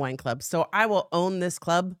spots in the wine club. So I will own this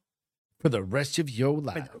club for the rest of your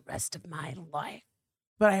life. For the rest of my life.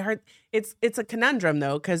 But I heard it's a conundrum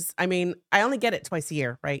though, because I mean, I only get it twice a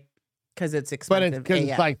year, right? Because it's expensive. But because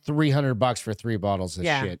it's like $300 for 3 bottles of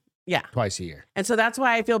shit. Yeah. Twice a year. And so that's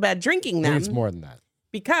why I feel bad drinking them. It's more than that.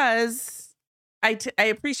 Because I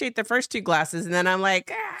appreciate the first 2 glasses and then I'm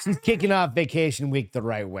like, She's kicking off vacation week the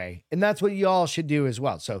right way. And that's what you all should do as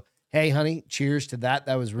well. So, hey, honey, cheers to that.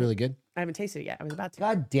 That was really good. I haven't tasted it yet. I was about to.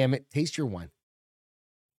 God damn it. Taste your wine.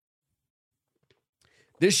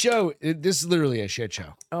 This is literally a shit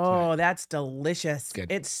show. Oh, tonight. That's delicious.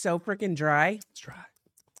 Good. It's so freaking dry. It's dry.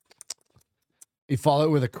 You follow it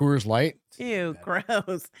with a Coors Light. Ew,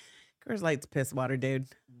 gross. Coors Light's piss water, dude.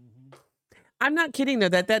 I'm not kidding though.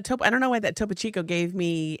 That I don't know why that Topo Chico gave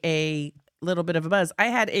me a little bit of a buzz. I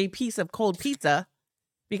had a piece of cold pizza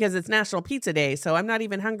because it's National Pizza Day, so I'm not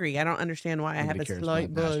even hungry. I don't understand why I have a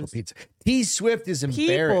slight buzz. Pizza. T Swift is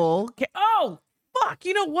embarrassed. Oh, fuck.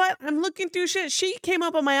 You know what? I'm looking through shit. She came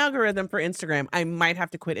up on my algorithm for Instagram. I might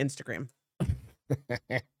have to quit Instagram.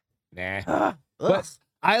 Nah. But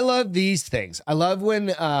I love these things. I love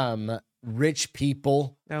when rich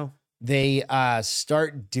people they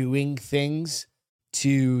start doing things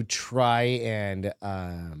to try and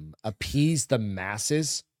appease the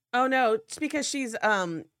masses. Oh no, it's because she's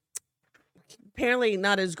apparently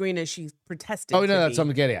not as green as she protested. Oh no, that's what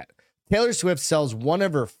I'm getting at. Taylor Swift sells one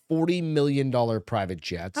of her $40 million private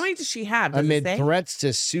jets. How many does she have? Amid threats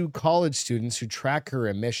to sue college students who track her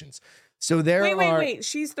emissions. So wait.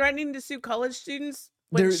 She's threatening to sue college students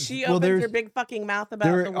when she opens her big fucking mouth about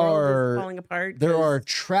the world is falling apart. There are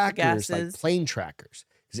trackers, like plane trackers.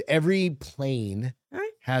 Because every plane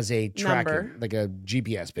has a tracking, like a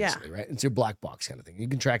GPS, basically, right? It's your black box kind of thing. You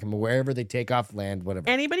can track them wherever they take off, land, whatever.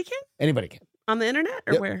 Anybody can? Anybody can. On the internet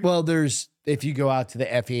or where? Well, if you go out to the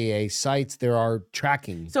FAA sites, there are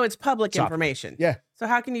tracking. So it's public information. Yeah. So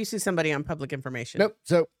how can you sue somebody on public information? Nope.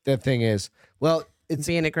 So the thing is, well, it's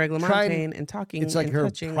being at Greg LaMontagne and talking. It's like and her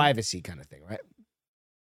touching. privacy kind of thing, right?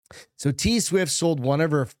 So T Swift sold one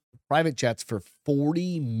of her private jets for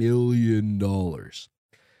 $40 million.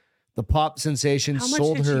 The pop sensation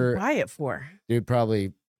sold her. How much did she buy it for? Dude,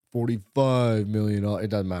 probably $45 million. It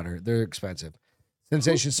doesn't matter. They're expensive.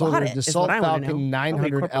 Sensation sold her Dassault Falcon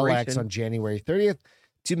 900 LX on January 30th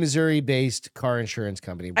to Missouri-based car insurance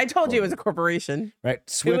company. I told you it was a corporation. Right.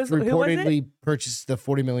 Swift reportedly purchased the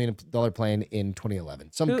 $40 million plane in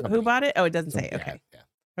 2011. Who bought it? Oh, it doesn't say. Okay. Yeah.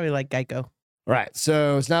 Probably like Geico. Right.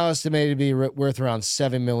 So it's now estimated to be worth around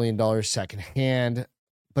 $7 million secondhand.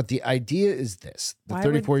 But the idea is this. The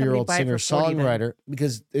 34-year-old singer-songwriter,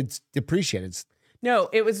 because it's depreciated. No,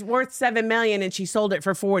 it was worth $7 million and she sold it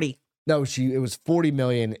for $40. No, it was $40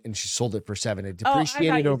 million and she sold it for $7. It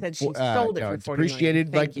depreciated. I thought you said she sold it for $40 million.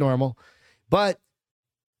 Depreciated like normal. But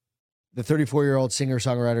the 34-year-old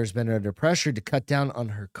singer-songwriter has been under pressure to cut down on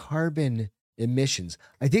her carbon emissions.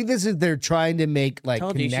 I think they're trying to make like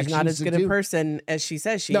connections. She's not as good a person as she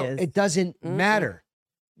says she is. No, it doesn't matter.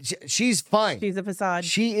 She's fine. She's a facade.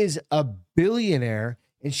 She is a billionaire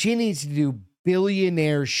and she needs to do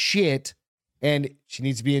billionaire shit. And she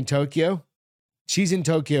needs to be in Tokyo. She's in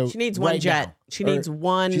Tokyo. She needs one jet. Now. She needs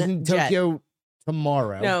one jet. She's in Tokyo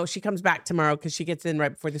tomorrow. No, she comes back tomorrow because she gets in right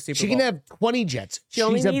before the Super Bowl. She can have 20 jets.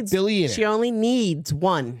 She's a billionaire. She only needs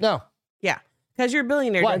one. No. Yeah. Because you're a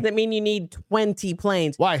billionaire Why? doesn't mean you need 20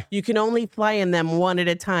 planes. Why? You can only fly in them one at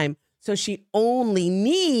a time. So she only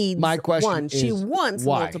needs My question one. She is wants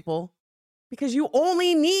why? multiple because you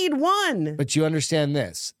only need one. But you understand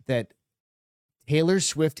this, that Taylor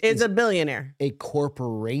Swift Is a billionaire. a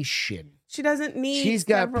corporation. She doesn't need She's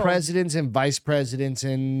got several. presidents and vice presidents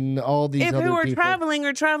and all these If other who are people.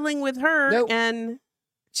 traveling with her Nope. and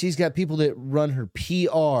She's got people that run her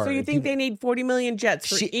PR. so you think they need 40 million jets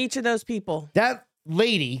for She- each of those people? That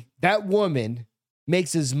lady, that woman,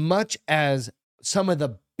 makes as much as some of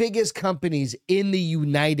the biggest companies in the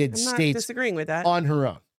United I'm not States disagreeing with that. on her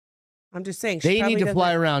own. I'm just saying she They probably need to doesn't-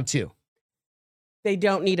 fly around too. They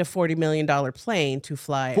don't need a $40 million plane to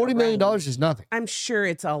fly. $40 million around. is nothing. I'm sure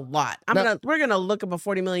it's a lot. No. We're gonna look up a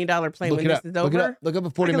 $40 million plane Look when it this up. is Look over. it up. Look up a I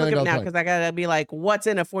 $40 can look million it up now plane. because I gotta be like, what's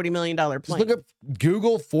in a $40 million Just plane? look up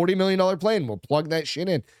Google $40 million plane. We'll plug that shit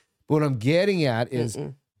in. But what I'm getting at is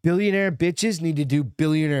billionaire bitches need to do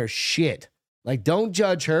billionaire shit. Like, don't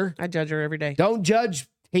judge her. I judge her every day. Don't judge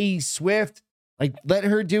T Swift. Like, let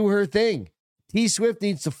her do her thing. T Swift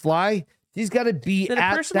needs to fly. She's got to be Is it a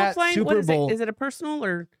at personal that plane? Super What is Bowl. it? Is it a personal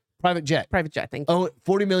or Private jet. private jet? Thank you. Oh,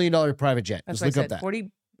 $40 million private jet. That's Just what I look said. up that.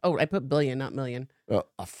 40. Oh, I put billion, not million. A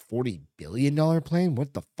 $40 billion plane?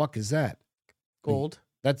 What the fuck is that? Gold.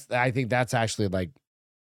 I think that's actually like,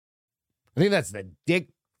 I think that's the dick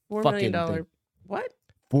 $4 fucking million. thing. What?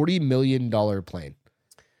 $40 million plane.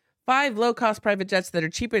 5 low-cost private jets that are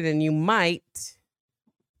cheaper than you might.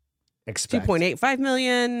 Expect. 2.85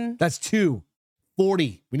 million. That's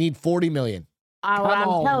 40. We need 40 million. What Come I'm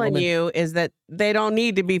on, telling woman. you is that they don't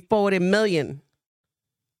need to be 40 million.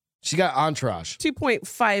 She got entourage.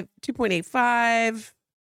 2.5, 2.85,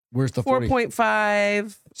 Where's the 40?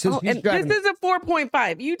 4.5. So Oh, she's and driving- this is a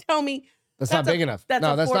 4.5. You tell me. That's not that's a- big enough. that's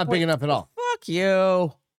No, a that's not 4 big enough at all. Fuck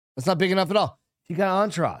you. That's not big enough at all. She got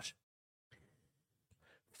entourage.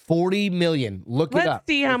 40 million. Look it Let's up.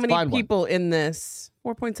 see how Let's many find one. people in this.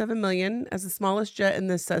 4.7 million as the smallest jet in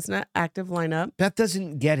this Cessna active lineup. Beth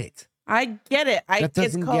doesn't get it. I get it. Beth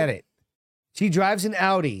doesn't get it. She drives an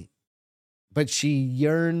Audi, but she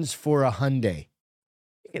yearns for a Hyundai.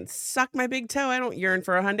 You can suck my big toe. I don't yearn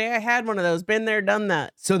for a Hyundai. I had one of those. Been there, done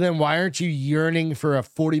that. So then why aren't you yearning for a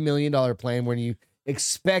 $40 million plane when you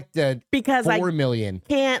expect a Because I $4 million?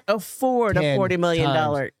 can't afford a 10 $40 million.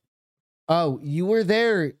 times. Oh, you were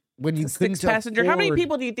there when you couldn't 6 passenger. How many afford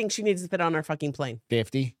people do you think she needs to fit on our fucking plane?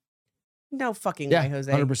 50. No fucking Yeah, way,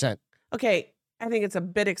 Jose. 100%. Okay, I think it's a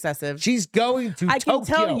bit excessive. She's going to I can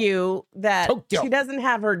Tokyo. tell you that Tokyo. she doesn't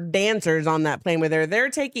have her dancers on that plane with her. They're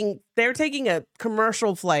taking a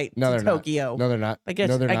commercial flight No, to they're not. Tokyo. No, they're not. I guess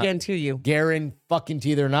no, they're not. guarantee you.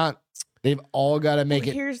 Guarantee they're not. They've all got to make Well,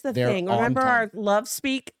 it. here's the They're thing. on Remember our time. love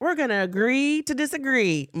speak? We're gonna agree to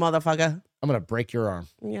disagree, motherfucker. I'm going to break your arm.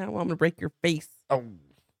 Yeah, well, I'm gonna break your face. Oh.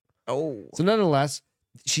 Oh. So nonetheless,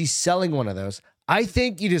 she's selling one of those. I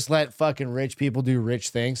think you just let fucking rich people do rich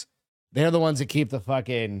things. They're the ones that keep the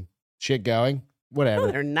fucking shit going. Whatever.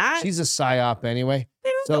 No, they're not. She's a psyop anyway.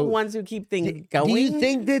 They're not the so ones who keep things Do going. you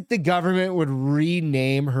think that the government would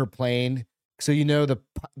rename her plane? So you know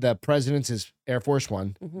the president's is Air Force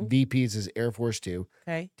One, Mhm. VP's is Air Force Two,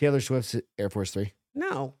 Okay. Taylor Swift's is Air Force Three,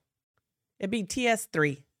 No. It'd be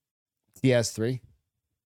TS3. TS3.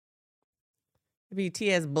 It'd be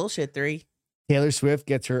TS bullshit 3. Taylor Swift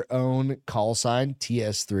gets her own call sign,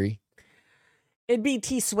 TS3. It'd be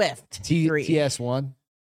T Swift. T 3. TS1.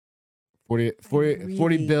 40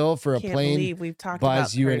 really bill for a Can't plane believe we've talked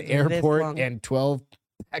buys about you her an for this airport long. and 12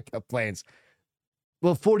 backup planes.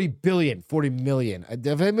 Well, 40 billion, 40 million.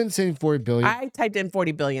 Have I been saying 40 billion? I typed in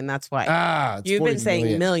 40 billion. That's why. It's You've 40 been saying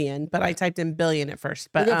million. million, but I typed in billion at first.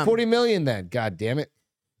 But Look at 40 million then. God damn it.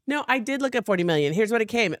 no, I did look at 40 million. Here's what it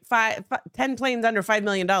came: 10 planes under $5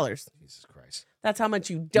 million. Jesus Christ. That's how much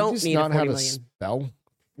you Do don't just need. not a 40 how to million. spell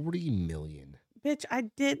 40 million. Bitch, I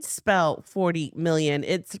did spell 40 million.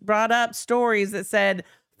 It's brought up stories that said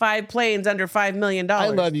 5 planes under $5 million. I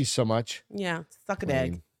love you so much. Yeah, suck a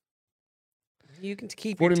egg. You can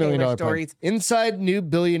keep $40 your million Taylor plane. stories. Inside new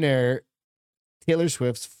billionaire Taylor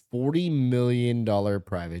Swift's $40 million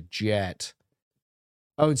private jet.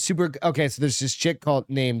 Oh, it's super. Okay, so there's this chick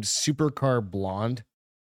named Supercar Blonde,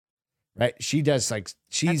 right? She does like That's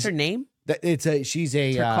she's her name? she's a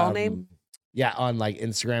It's her call name? Yeah, on like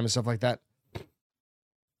Instagram and stuff like that.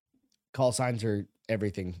 Call signs are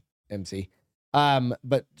everything, MC.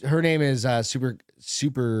 But her name is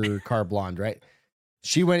Supercar Blonde, right?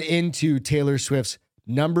 She went into Taylor Swift's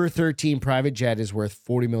number 13 private jet is worth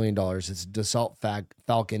 $40 million. It's a Dassault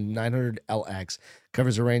Falcon 900LX.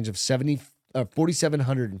 Covers a range of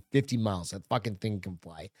 4,750 miles. That fucking thing can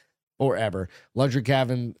fly or ever. Luxury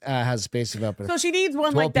cabin has space of up to So she needs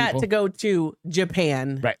one 12 like that people. to go to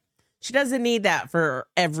Japan. Right. She doesn't need that for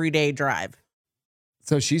everyday drive.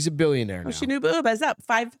 So she's a billionaire now. Oh, Shinuba is up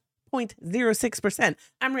 5.06%.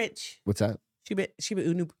 I'm rich. What's that? Shiba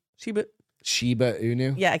Inu. Shiba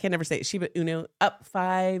Inu? Yeah, I can never say it. Shiba Inu up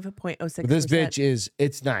 5.06%. But this bitch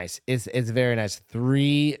it's nice. It's very nice.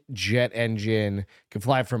 3-jet engine. Can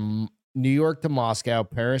fly from New York to Moscow,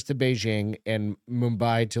 Paris to Beijing, and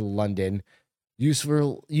Mumbai to London.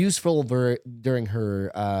 Useful during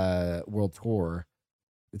her world tour.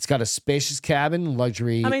 It's got a spacious cabin,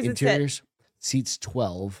 luxury interiors. Seats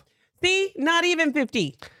 12. See, not even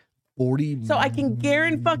 50. 40. So I can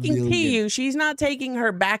guarantee you, she's not taking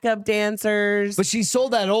her backup dancers. But she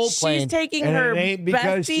sold that old plane. She's taking and her it ain't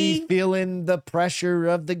because bestie. she's feeling the pressure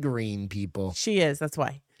of the green people. She is. That's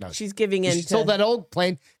why. No, she's giving in. She sold that old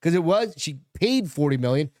plane because she paid $40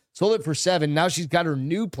 million, sold it for $7 million. Now she's got her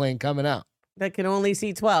new plane coming out. That can only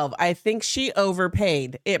seat 12. I think she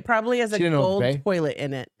overpaid. It probably has a gold toilet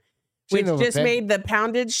in it, which just made the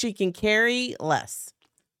poundage she can carry less.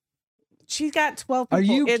 She's got 12 people. Are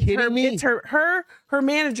you kidding me? It's her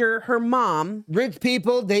manager, her mom. Rich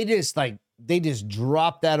people, they just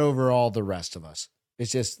drop that over all the rest of us.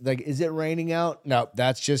 It's just like, is it raining out? No,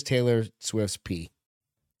 that's just Taylor Swift's pee.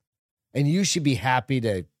 And you should be happy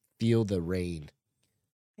to feel the rain.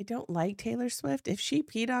 I don't like Taylor Swift. If she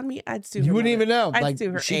peed on me, I'd sue her. You wouldn't even know. I'd like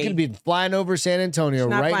sue her. She could be flying over San Antonio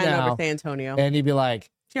right now. Over San Antonio. And he'd be like,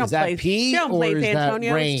 is that pee or is that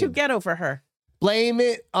rain? It's too ghetto for her. Blame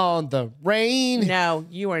it on the rain. No,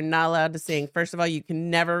 you are not allowed to sing. First of all, you can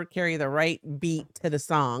never carry the right beat to the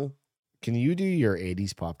song. Can you do your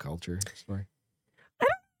 80s pop culture story? I don't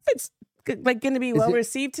know if it's like going to be well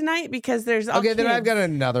received tonight because there's all kids. Then I've got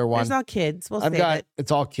another one. There's all kids.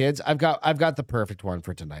 It's all kids. I've got the perfect one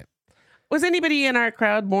for tonight. Was anybody in our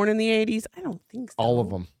crowd born in the 80s? I don't think so. All of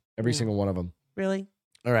them. Every single one of them. Really?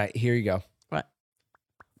 All right, here you go. What?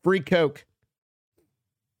 Free Coke.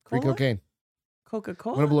 Free cocaine.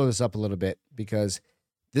 Coca-Cola? I'm going to blow this up a little bit because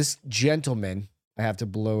this gentleman, I have to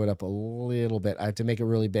blow it up a little bit. I have to make it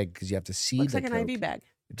really big because you have to see Looks the like an IV bag.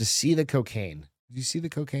 You have to see the cocaine. Do you see the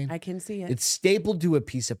cocaine? I can see it. It's stapled to a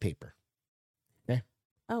piece of paper. Okay.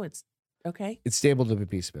 Oh, it's okay. It's stapled to a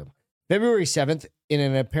piece of paper. February 7th, in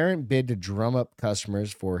an apparent bid to drum up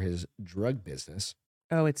customers for his drug business.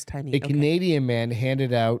 Oh, it's tiny. A Canadian man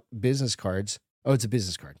handed out business cards. Oh, it's a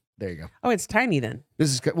business card. There you go. Oh, it's tiny then.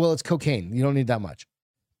 Well, it's cocaine. You don't need that much.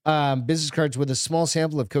 Business cards with a small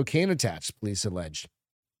sample of cocaine attached, police alleged.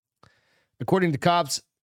 According to cops,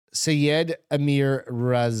 Sayed Amir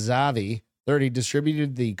Razavi, 30,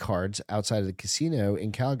 distributed the cards outside of the casino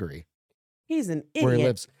in Calgary. He's an idiot. Where he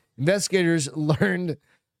lives. Investigators learned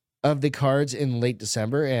of the cards in late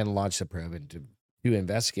December and launched a probe to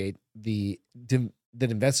investigate. That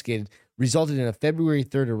investigated resulted in a February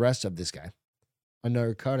 3rd arrest of this guy on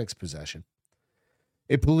narcotics possession.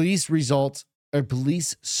 A police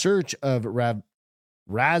search of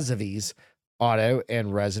Razavi's auto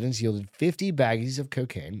and residence yielded 50 baggies of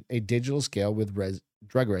cocaine, a digital scale with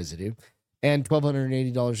drug residue, and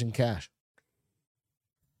 $1,280 in cash.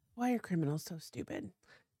 Why are criminals so stupid?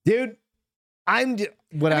 Dude, I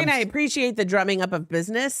appreciate the drumming up of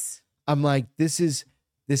business. I'm like, this is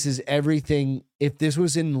everything. If this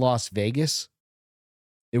was in Las Vegas,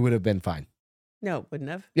 it would have been fine. No, it wouldn't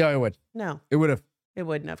have. Yeah, it would. No. It would have. It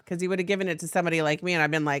wouldn't have, because he would have given it to somebody like me, and I've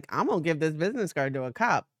been like, I'm going to give this business card to a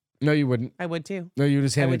cop. No, you wouldn't. I would too. No, you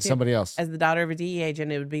just hand it to somebody else. As the daughter of a DEA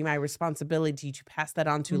agent, it would be my responsibility to pass that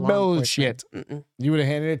on to law Bullshit. enforcement. You would have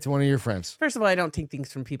handed it to one of your friends. First of all, I don't take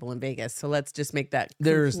things from people in Vegas, so let's just make that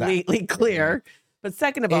completely clear. But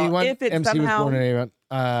second of all, if it if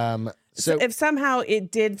somehow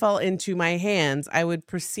it did fall into my hands, I would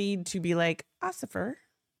proceed to be like, Ossifer,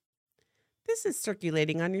 this is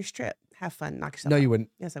circulating on your strip. Have fun. Knock yourself out. No, you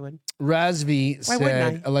wouldn't. Yes, I would. Razvi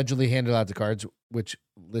said allegedly handed out the cards, which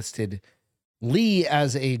listed Lee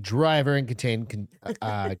as a driver and contained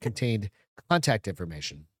contact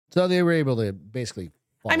information. So they were able to basically.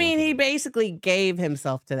 He basically gave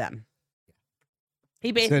himself to them.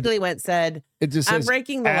 He basically said, I'm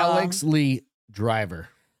breaking the law. Alex Lee, driver.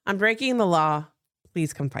 I'm breaking the law.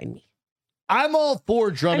 Please come find me. I'm all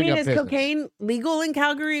for drumming up is business. Cocaine legal in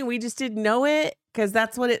Calgary and we just didn't know it? Because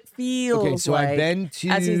that's what it feels like. Okay, so I've been to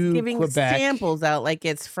as he's giving Quebec. samples out like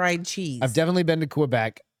it's fried cheese. I've definitely been to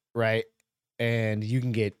Quebec, right? And you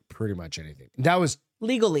can get pretty much anything. That was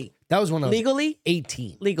legally. That was when I was legally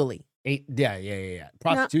 18. Legally. Yeah.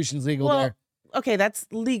 Prostitution's legal there. Okay, that's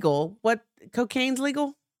legal. What, cocaine's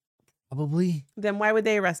legal? Probably. Then why would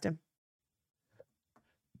they arrest him?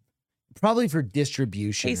 Probably for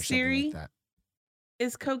distribution Hey, or something Siri? like that.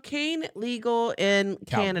 Is cocaine legal in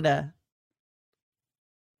Canada?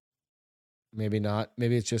 Maybe not.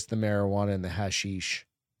 Maybe it's just the marijuana and the hashish.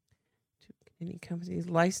 Any companies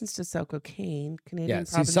licensed to sell cocaine? Canadian Yeah,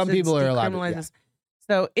 see, provinces some people are allowed to- decriminalize yeah. this.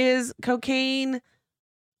 So is cocaine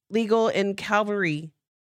legal in Calgary?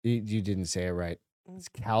 You didn't say it right. It's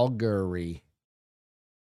Calgary.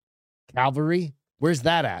 Calvary? Where's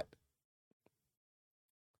that at?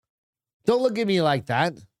 Don't look at me like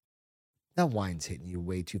that. That wine's hitting you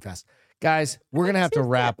way too fast. Guys, we're going to have to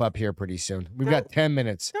wrap up here pretty soon. We've got 10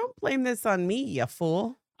 minutes. Don't blame this on me, you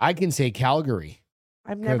fool. I can say Calgary.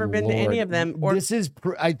 I've never Good been to any Lord. of them. Or This is,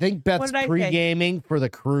 I think Beth's did I say? pre-gaming for the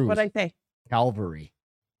cruise. What'd I say? Calvary.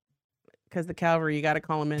 Because the Calvary, you got to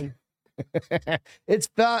call them in. It's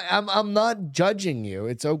fine. I'm not judging you.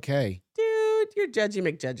 It's okay. Dude, you're judging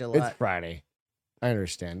McJudge a lot. It's Friday. I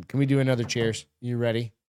understand. Can we do another cheers? You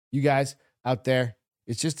ready? You guys out there?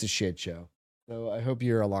 It's just a shit show. So I hope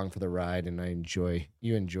you're along for the ride and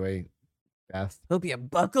you enjoy Beth. Hope you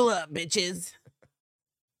buckle up, bitches.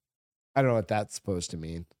 I don't know what that's supposed to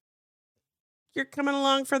mean. You're coming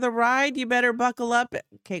along for the ride. You better buckle up.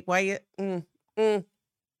 Okay, why you?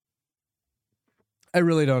 I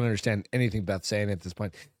really don't understand anything Beth's saying at this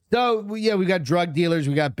point. So yeah, we got drug dealers,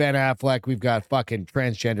 we got Ben Affleck, we've got fucking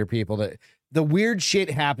transgender people. That the weird shit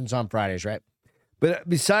happens on Fridays, right? But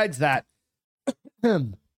besides that,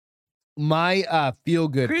 my feel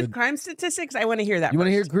good. Cruise crime statistics. I want to hear that. You want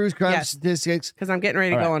to hear first. cruise crime Yes. statistics? Because I'm getting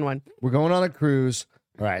ready to All go right. on one. We're going on a cruise.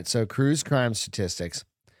 All right, so cruise crime statistics.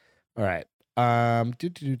 All right. I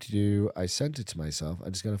sent it to myself. I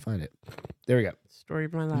just gotta find it. There we go. Story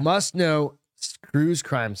of my life. Must know cruise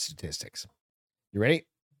crime statistics. You ready?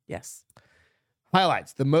 Yes.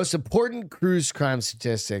 Highlights the most important cruise crime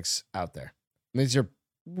statistics out there. These are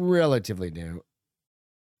relatively new.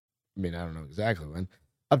 I mean, I don't know exactly when.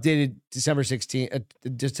 Updated December 16th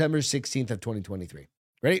of 2023.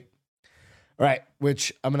 Ready? All right,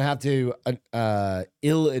 which I'm gonna have to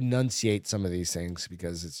ill enunciate some of these things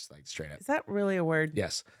because it's like straight up. Is that really a word?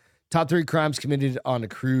 Yes. Top 3 crimes committed on a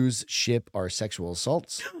cruise ship are sexual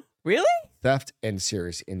assaults, Really? theft, and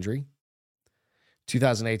serious injury.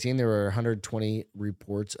 2018, there were 120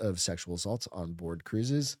 reports of sexual assaults on board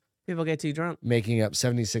cruises, People get too drunk. making up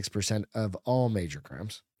 76% of all major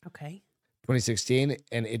crimes. Okay. 2016,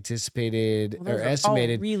 an anticipated Well, or those are all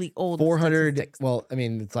estimated really old 400. statistics. Well, I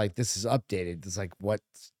mean, it's like this is updated. It's like what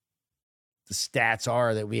the stats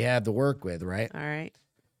are that we have to work with, right? All right.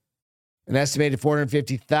 An estimated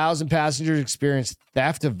 450,000 passengers experienced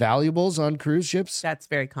theft of valuables on cruise ships, That's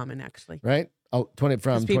very common, actually. right? Oh, 20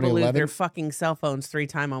 from Because people lose 2011. their fucking cell phones 3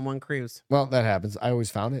 times on one cruise. Well, that happens. I always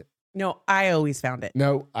found it. No, I always found it.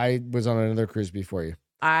 No, I was on another cruise before you.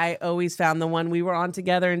 I always found the one we were on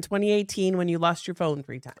together in 2018 when you lost your phone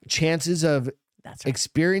 3 times. Chances of That's right.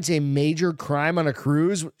 experience a major crime on a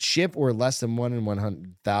cruise ship or less than 1 in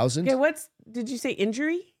 100,000. Okay, did you say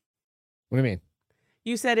injury? What do you mean?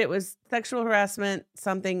 You said it was sexual harassment,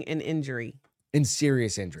 something, and injury. In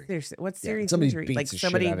serious injury. Seriously, what's Yeah, serious somebody injury? beats Like the shit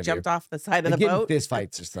somebody out of jumped you. off the side of Like the getting boat? fist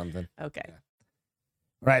fights or something. Okay. Yeah.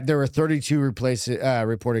 Right. There were 32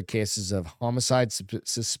 reported cases of homicide,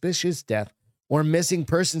 suspicious death, or missing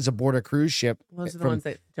persons aboard a cruise ship Those are the from ones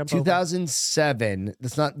that jump over. 2007.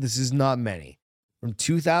 This is not many. From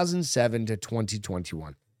 2007 to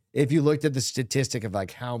 2021. If you looked at the statistic of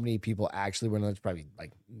like how many people actually went on, it's probably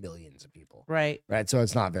like millions of people. Right. Right. So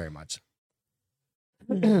it's not very much.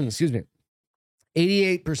 Excuse me.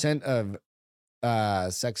 88%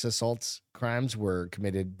 of sex assaults crimes were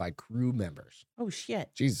committed by crew members. Oh, shit.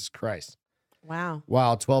 Jesus Christ. Wow.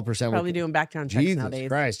 Wow, 12% Probably were doing background checks Jesus nowadays.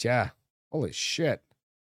 Christ, yeah. Holy shit.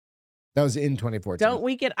 That was in 2014. Don't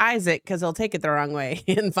we get Isaac because he'll take it the wrong way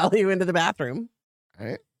and follow you into the bathroom.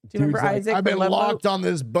 Right? Do you remember Dude's like, Isaac? I've the been love locked boat? on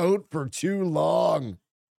this boat for too long.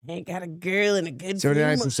 Ain't got a girl in a good few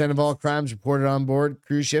 79% of all months. crimes reported on board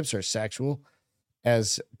cruise ships are sexual,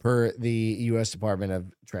 as per the U.S. Department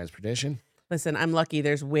of Transportation. Listen, I'm lucky.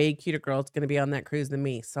 There's way cuter girls going to be on that cruise than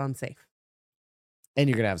me, so I'm safe. And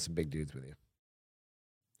you're going to have some big dudes with you.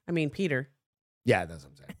 I mean, Peter. Yeah, that's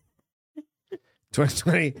what I'm saying.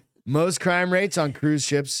 2020, most crime rates on cruise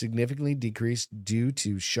ships significantly decreased due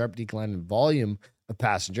to sharp decline in volume of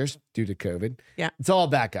passengers due to COVID. Yeah. It's all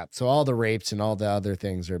back up. So all the rapes and all the other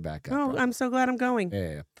things are back up. Oh, right? I'm so glad I'm going.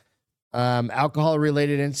 Yeah.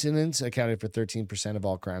 Alcohol-related incidents accounted for 13% of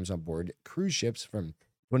all crimes on board cruise ships from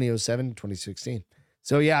 2007 to 2016.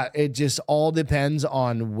 So yeah, it just all depends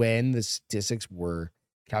on when the statistics were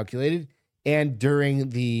calculated. And during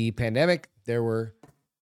the pandemic, there were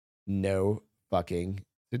no fucking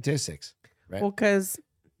statistics, right? Well, because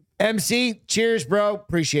MC, cheers, bro.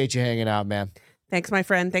 Appreciate you hanging out, man. Thanks, my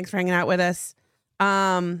friend. Thanks for hanging out with us.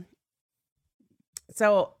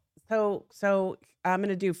 So I'm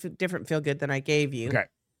gonna do different feel good than I gave you. Okay.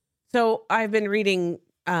 So I've been reading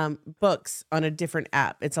books on a different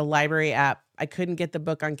app. It's a library app. I couldn't get the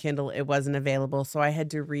book on Kindle. It wasn't available, so I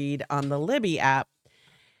had to read on the Libby app.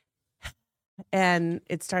 And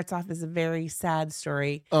it starts off as a very sad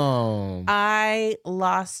story. Oh. I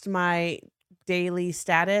lost my daily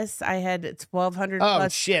status. I had 1,200 Oh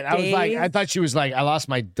plus shit! days. I was like, I thought she was like, I lost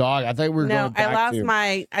my dog. I thought we were No, going back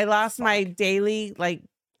I lost my daily, like,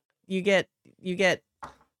 you get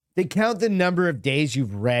They count the number of days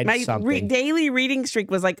you've read my something. daily reading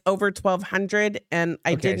streak was like over 1,200, and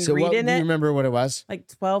I didn't read in do you it. remember what it was? Like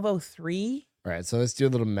 1,203 All right, so let's do a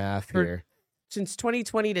little math For- here. since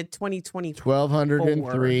 2020 to 2020.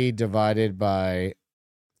 1,203 divided by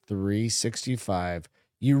 365.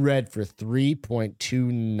 You read for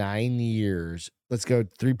 3.29 years. Let's go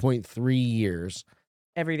 3.3 years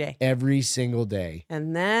Every day. every single day.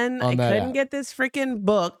 And then On I that couldn't app. get this freaking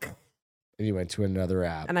book. And you went to another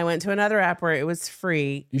app. And I went to another app where it was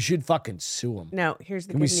free. You should fucking sue them. No, here's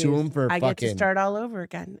the Can good we sue news. 'em for I get fucking- to start all over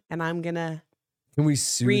again. And I'm going to Can we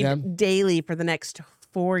sue read them? daily for the next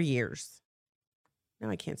 4 years. No,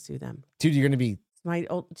 I can't sue them. Dude, you're going to be My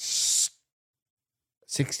old, shh,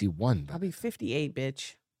 61. I'll be 58,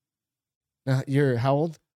 bitch. You're how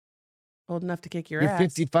old? Old enough to kick your You're ass.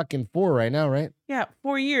 50 fucking 4 right now, right? Yeah,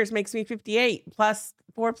 4 years makes me 58. Plus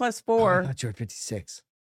 4 plus Oh, I 4. thought you were 56.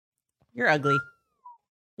 You're ugly.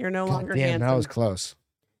 You're no God longer damn, handsome. that was close.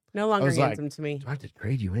 No longer was like, handsome to me. Do I have to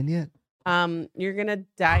trade you in yet? You're gonna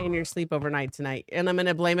die in your sleep overnight tonight, and I'm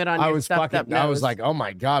gonna blame it on I your was stuffed up fucking. I was nose. like, oh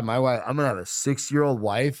my god, my wife. I'm gonna have a 6-year-old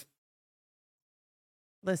wife.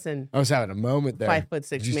 Listen, I was having a moment there. 5'6"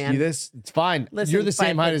 Did you man. see this? It's fine. Listen, You're the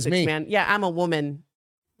same height as 5'6" me. man. Yeah, I'm a woman.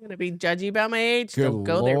 I'm gonna be judgy about my age. Good Don't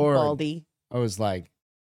go there, Lord. Baldy. I was like,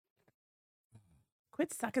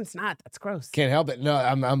 Quit sucking snot. That's gross. can't help it. No,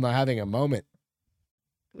 I'm having a moment.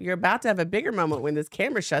 You're about to have a bigger moment when this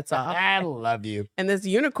camera shuts off, I love you. and this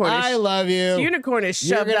unicorn I is love you. unicorn is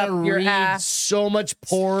You're shoved gonna up your read ass, so much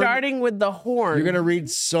porn. starting with the horn. You're gonna read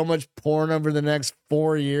so much porn over the next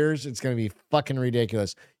 4 years. It's gonna be fucking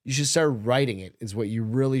ridiculous. You should start writing it. Is what you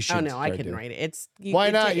really should. Oh no, I start couldn't doing. write it. It's Why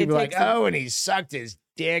not? You'd be like, takes oh, and he sucked his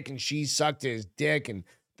dick, and she sucked his dick, and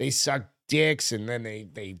they sucked dicks, and then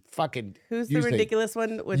they fucking who's the use the ridiculous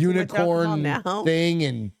one with too much alcohol unicorn now? thing,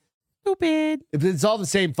 and Stupid. if it's all the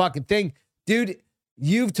same fucking thing, dude.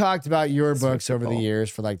 You've talked about your It's books over the ridiculous. years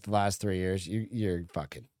for like the last 3 years. You're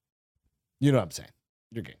fucking. You know what I'm saying?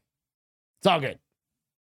 You're good. It's all good,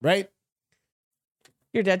 right?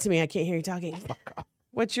 You're dead to me. I can't hear you talking.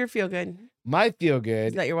 What's your feel good? My feel good.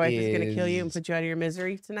 Is that your wife is going to kill you and is- put you out of your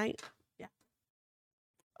misery tonight?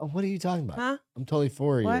 Oh, what are you talking about? Huh? I'm totally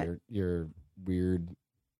for What? your weird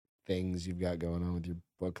things you've got going on with your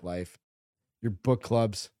book life, your book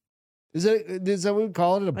clubs. Is that what we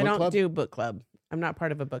call it? A I book don't club? do book club. I'm not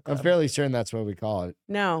part of a book I'm club. fairly certain that's what we call it.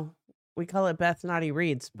 No, we call it Beth Naughty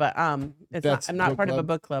Reads, but it's Beth's I'm not book part of a club?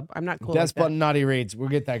 book club. I'm not cool. That's like that. but naughty reads. We'll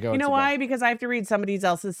get that going. You know today. why? Because I have to read somebody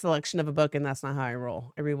else's selection of a book, and that's not how I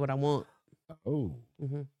roll. I read what I want. Oh,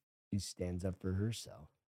 Mhm. she stands up for herself.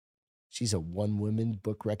 She's a one-woman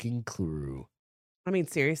book wrecking crew. I mean,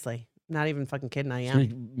 seriously, not even fucking kidding. I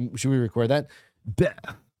Should am. should we record that?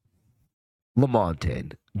 Beth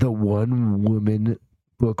Lamontagne, the one-woman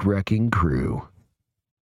book wrecking crew.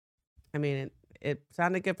 I mean, it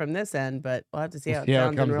sounded good from this end, but we'll have to see how it See how it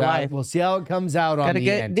sounds in comes real out. life. We'll see how it comes out on Got a the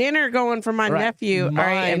good end. dinner going for my All right, nephew. All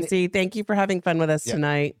right, mine- MC, thank you for having fun with us Yeah.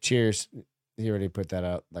 tonight. Cheers. He already put that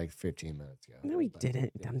out like 15 minutes ago. No, we But-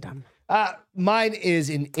 didn't. Dum dum. Mine is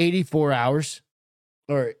in 84 hours,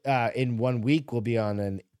 or in 1 week. We'll be on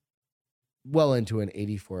into an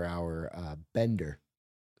 84-hour bender.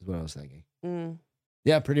 Is what I was thinking. Mm.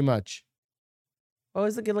 Yeah, pretty much. What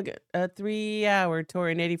was the good look at a 3-hour tour,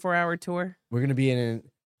 an 84-hour tour? We're gonna be in an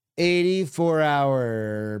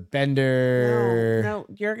 84-hour bender. No,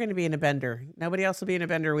 you're going to be in a bender. Nobody else will be in a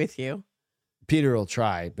bender with you. Peter will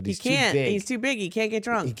try, but he's he can't. too big. He's too big. He can't get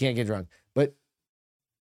drunk. He can't get drunk. But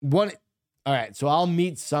one. All right, so I'll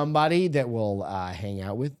meet somebody that will hang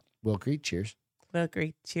out with Will Creek. Cheers. Well,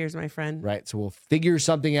 great. Cheers, my friend. Right. So we'll figure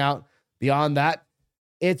something out. Beyond that,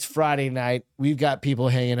 it's Friday night. We've got people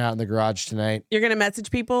hanging out in the garage tonight. You're going to message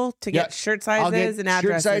people to get Yeah, shirt I'll sizes get and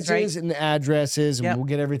addresses, shirt sizes right? and addresses, and Yep. we'll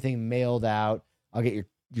get everything mailed out. I'll get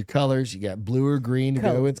your colors. You got blue or green to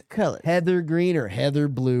go with. Colors. Heather green or heather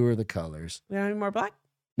blue are the colors. We don't have any more black?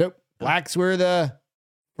 Nope. Blacks were the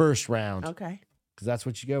first round because Okay. that's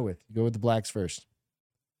what you go with. You go with the blacks first.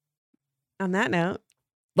 On that note,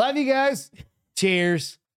 Love you guys.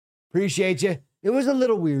 Cheers. Appreciate you. It was a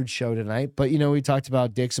little weird show tonight, but we talked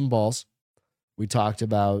about dicks and balls. We talked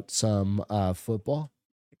about some football.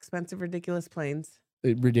 Expensive, ridiculous planes.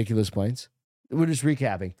 Ridiculous planes. We're just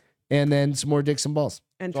recapping. And then some more dicks and balls.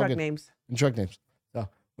 And truck names. And truck names. So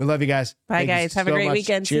we love you guys. Bye, Thank guys. you Have a so great much.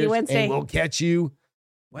 weekend. See you Cheers, Wednesday. and we'll catch you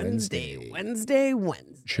Wednesday.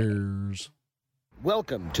 Cheers.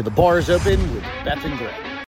 Welcome to the Bars Open with Beth and Greg.